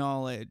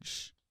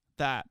acknowledge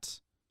that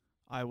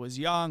I was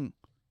young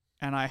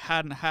and I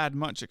hadn't had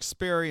much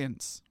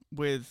experience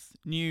with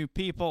new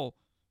people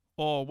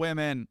or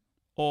women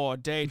or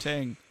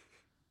dating,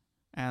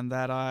 and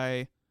that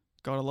I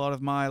got a lot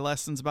of my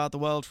lessons about the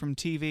world from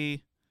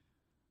TV.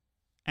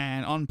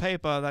 And on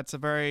paper, that's a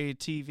very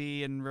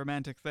TV and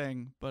romantic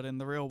thing, but in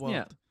the real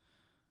world,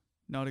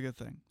 not a good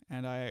thing.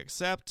 And I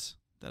accept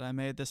that I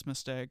made this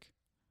mistake.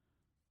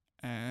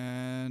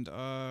 And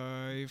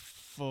I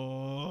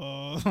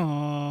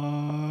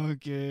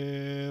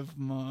forgive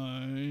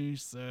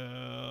myself.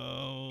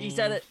 He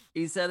said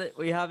it.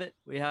 We have it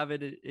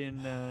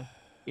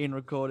in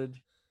recorded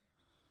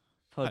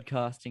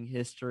podcasting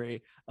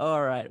history.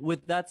 All right.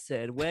 With that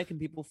said, where can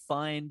people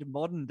find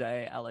modern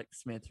day Alex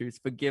Smith, who's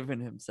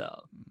forgiven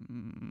himself?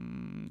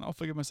 I'll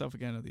forgive myself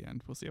again at the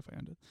end. We'll see if I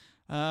end it.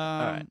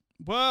 right.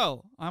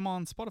 Well, I'm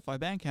on Spotify,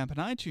 Bandcamp, and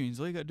iTunes.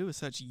 All you got to do is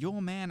search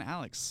Your Man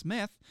Alex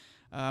Smith.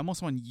 I'm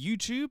also on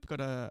YouTube.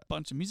 Got a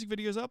bunch of music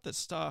videos up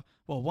that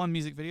one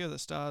music video that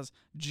stars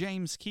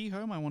James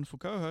Kehoe, my wonderful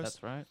co-host.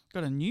 That's right.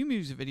 Got a new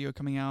music video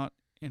coming out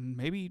in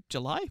maybe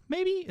July,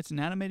 maybe? It's an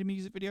animated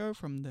music video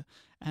from the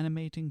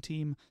animating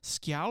team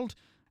Skjald,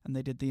 and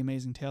they did the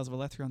amazing Tales of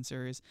Elethrion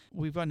series.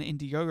 We've got an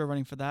Indiegogo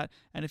running for that,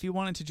 and if you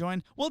wanted to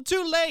join, well,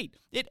 too late!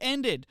 It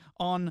ended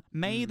on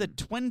May the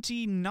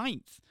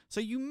 29th,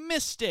 so you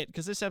missed it,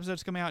 because this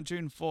episode's coming out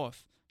June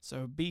 4th,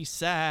 so be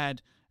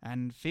sad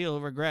and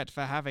feel regret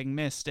for having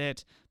missed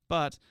it.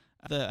 But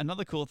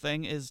another cool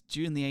thing is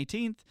June the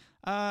 18th,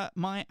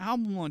 my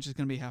album launch is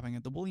going to be happening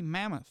at the Woolly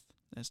Mammoth.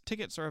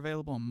 Tickets are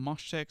available on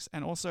Mosh-Tix,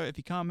 and also if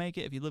you can't make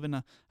it, if you live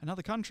in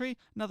another country,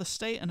 another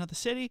state, another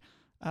city,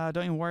 don't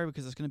even worry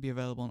because it's going to be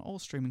available on all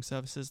streaming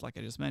services, like I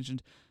just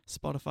mentioned,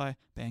 Spotify,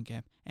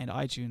 Bandcamp, and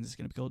iTunes. It's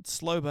going to be called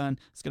Slow Burn.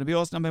 It's going to be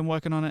awesome. I've been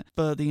working on it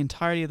for the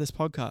entirety of this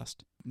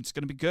podcast. It's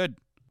going to be good.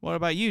 What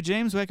about you,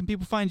 James? Where can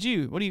people find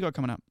you? What do you got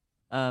coming up?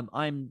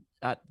 I'm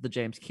at the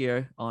James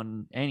Kehoe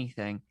on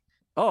anything.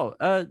 Oh,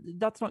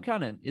 That's Not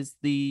Canon is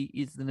the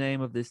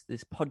name of this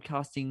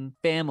podcasting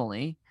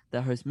family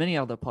that hosts many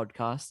other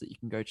podcasts that you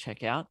can go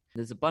check out.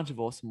 There's a bunch of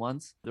awesome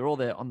ones. They're all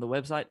there on the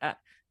website at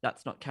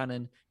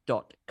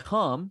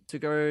that'snotcanon.com to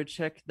go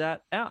check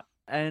that out.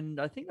 And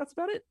I think that's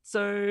about it.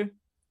 So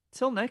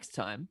till next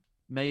time,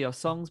 may your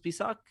songs be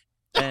suck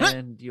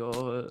and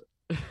your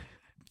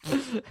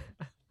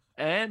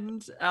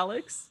and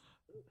Alex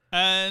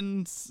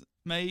And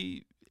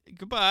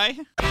goodbye.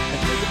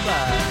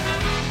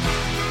 goodbye.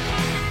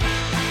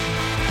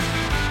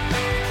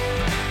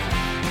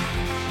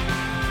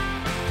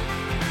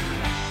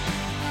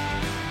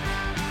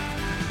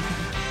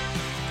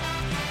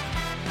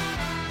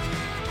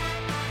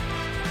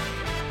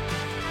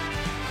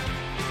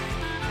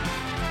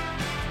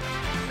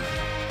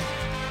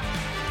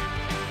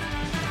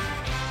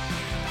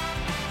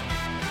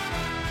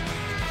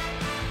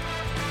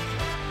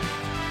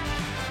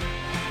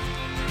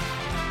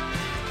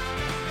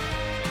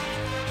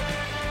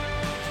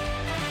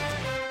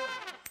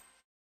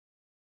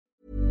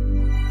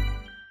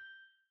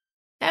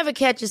 Ever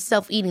catch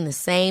yourself eating the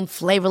same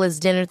flavorless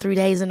dinner 3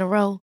 days in a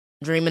row?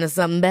 Dreaming of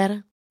something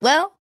better?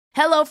 Well,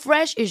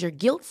 HelloFresh is your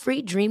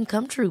guilt-free dream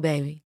come true,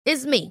 baby.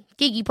 It's me,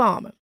 Keke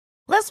Palmer.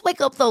 Let's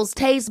wake up those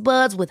taste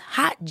buds with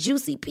hot,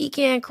 juicy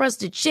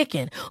pecan-crusted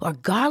chicken or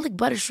garlic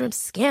butter shrimp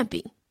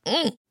scampi.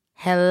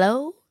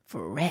 Hello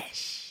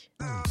Fresh.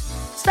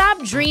 Stop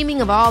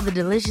dreaming of all the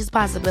delicious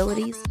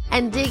possibilities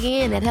and dig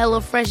in at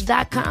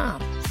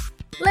HelloFresh.com.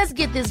 Let's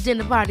get this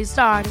dinner party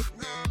started.